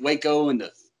that hit Waco in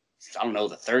the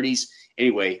 30s.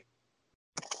 Anyway.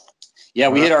 Yeah,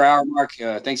 we hit our hour mark.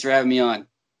 Thanks for having me on.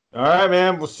 All right,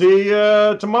 man. We'll see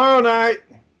you tomorrow night.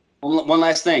 One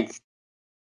last thing.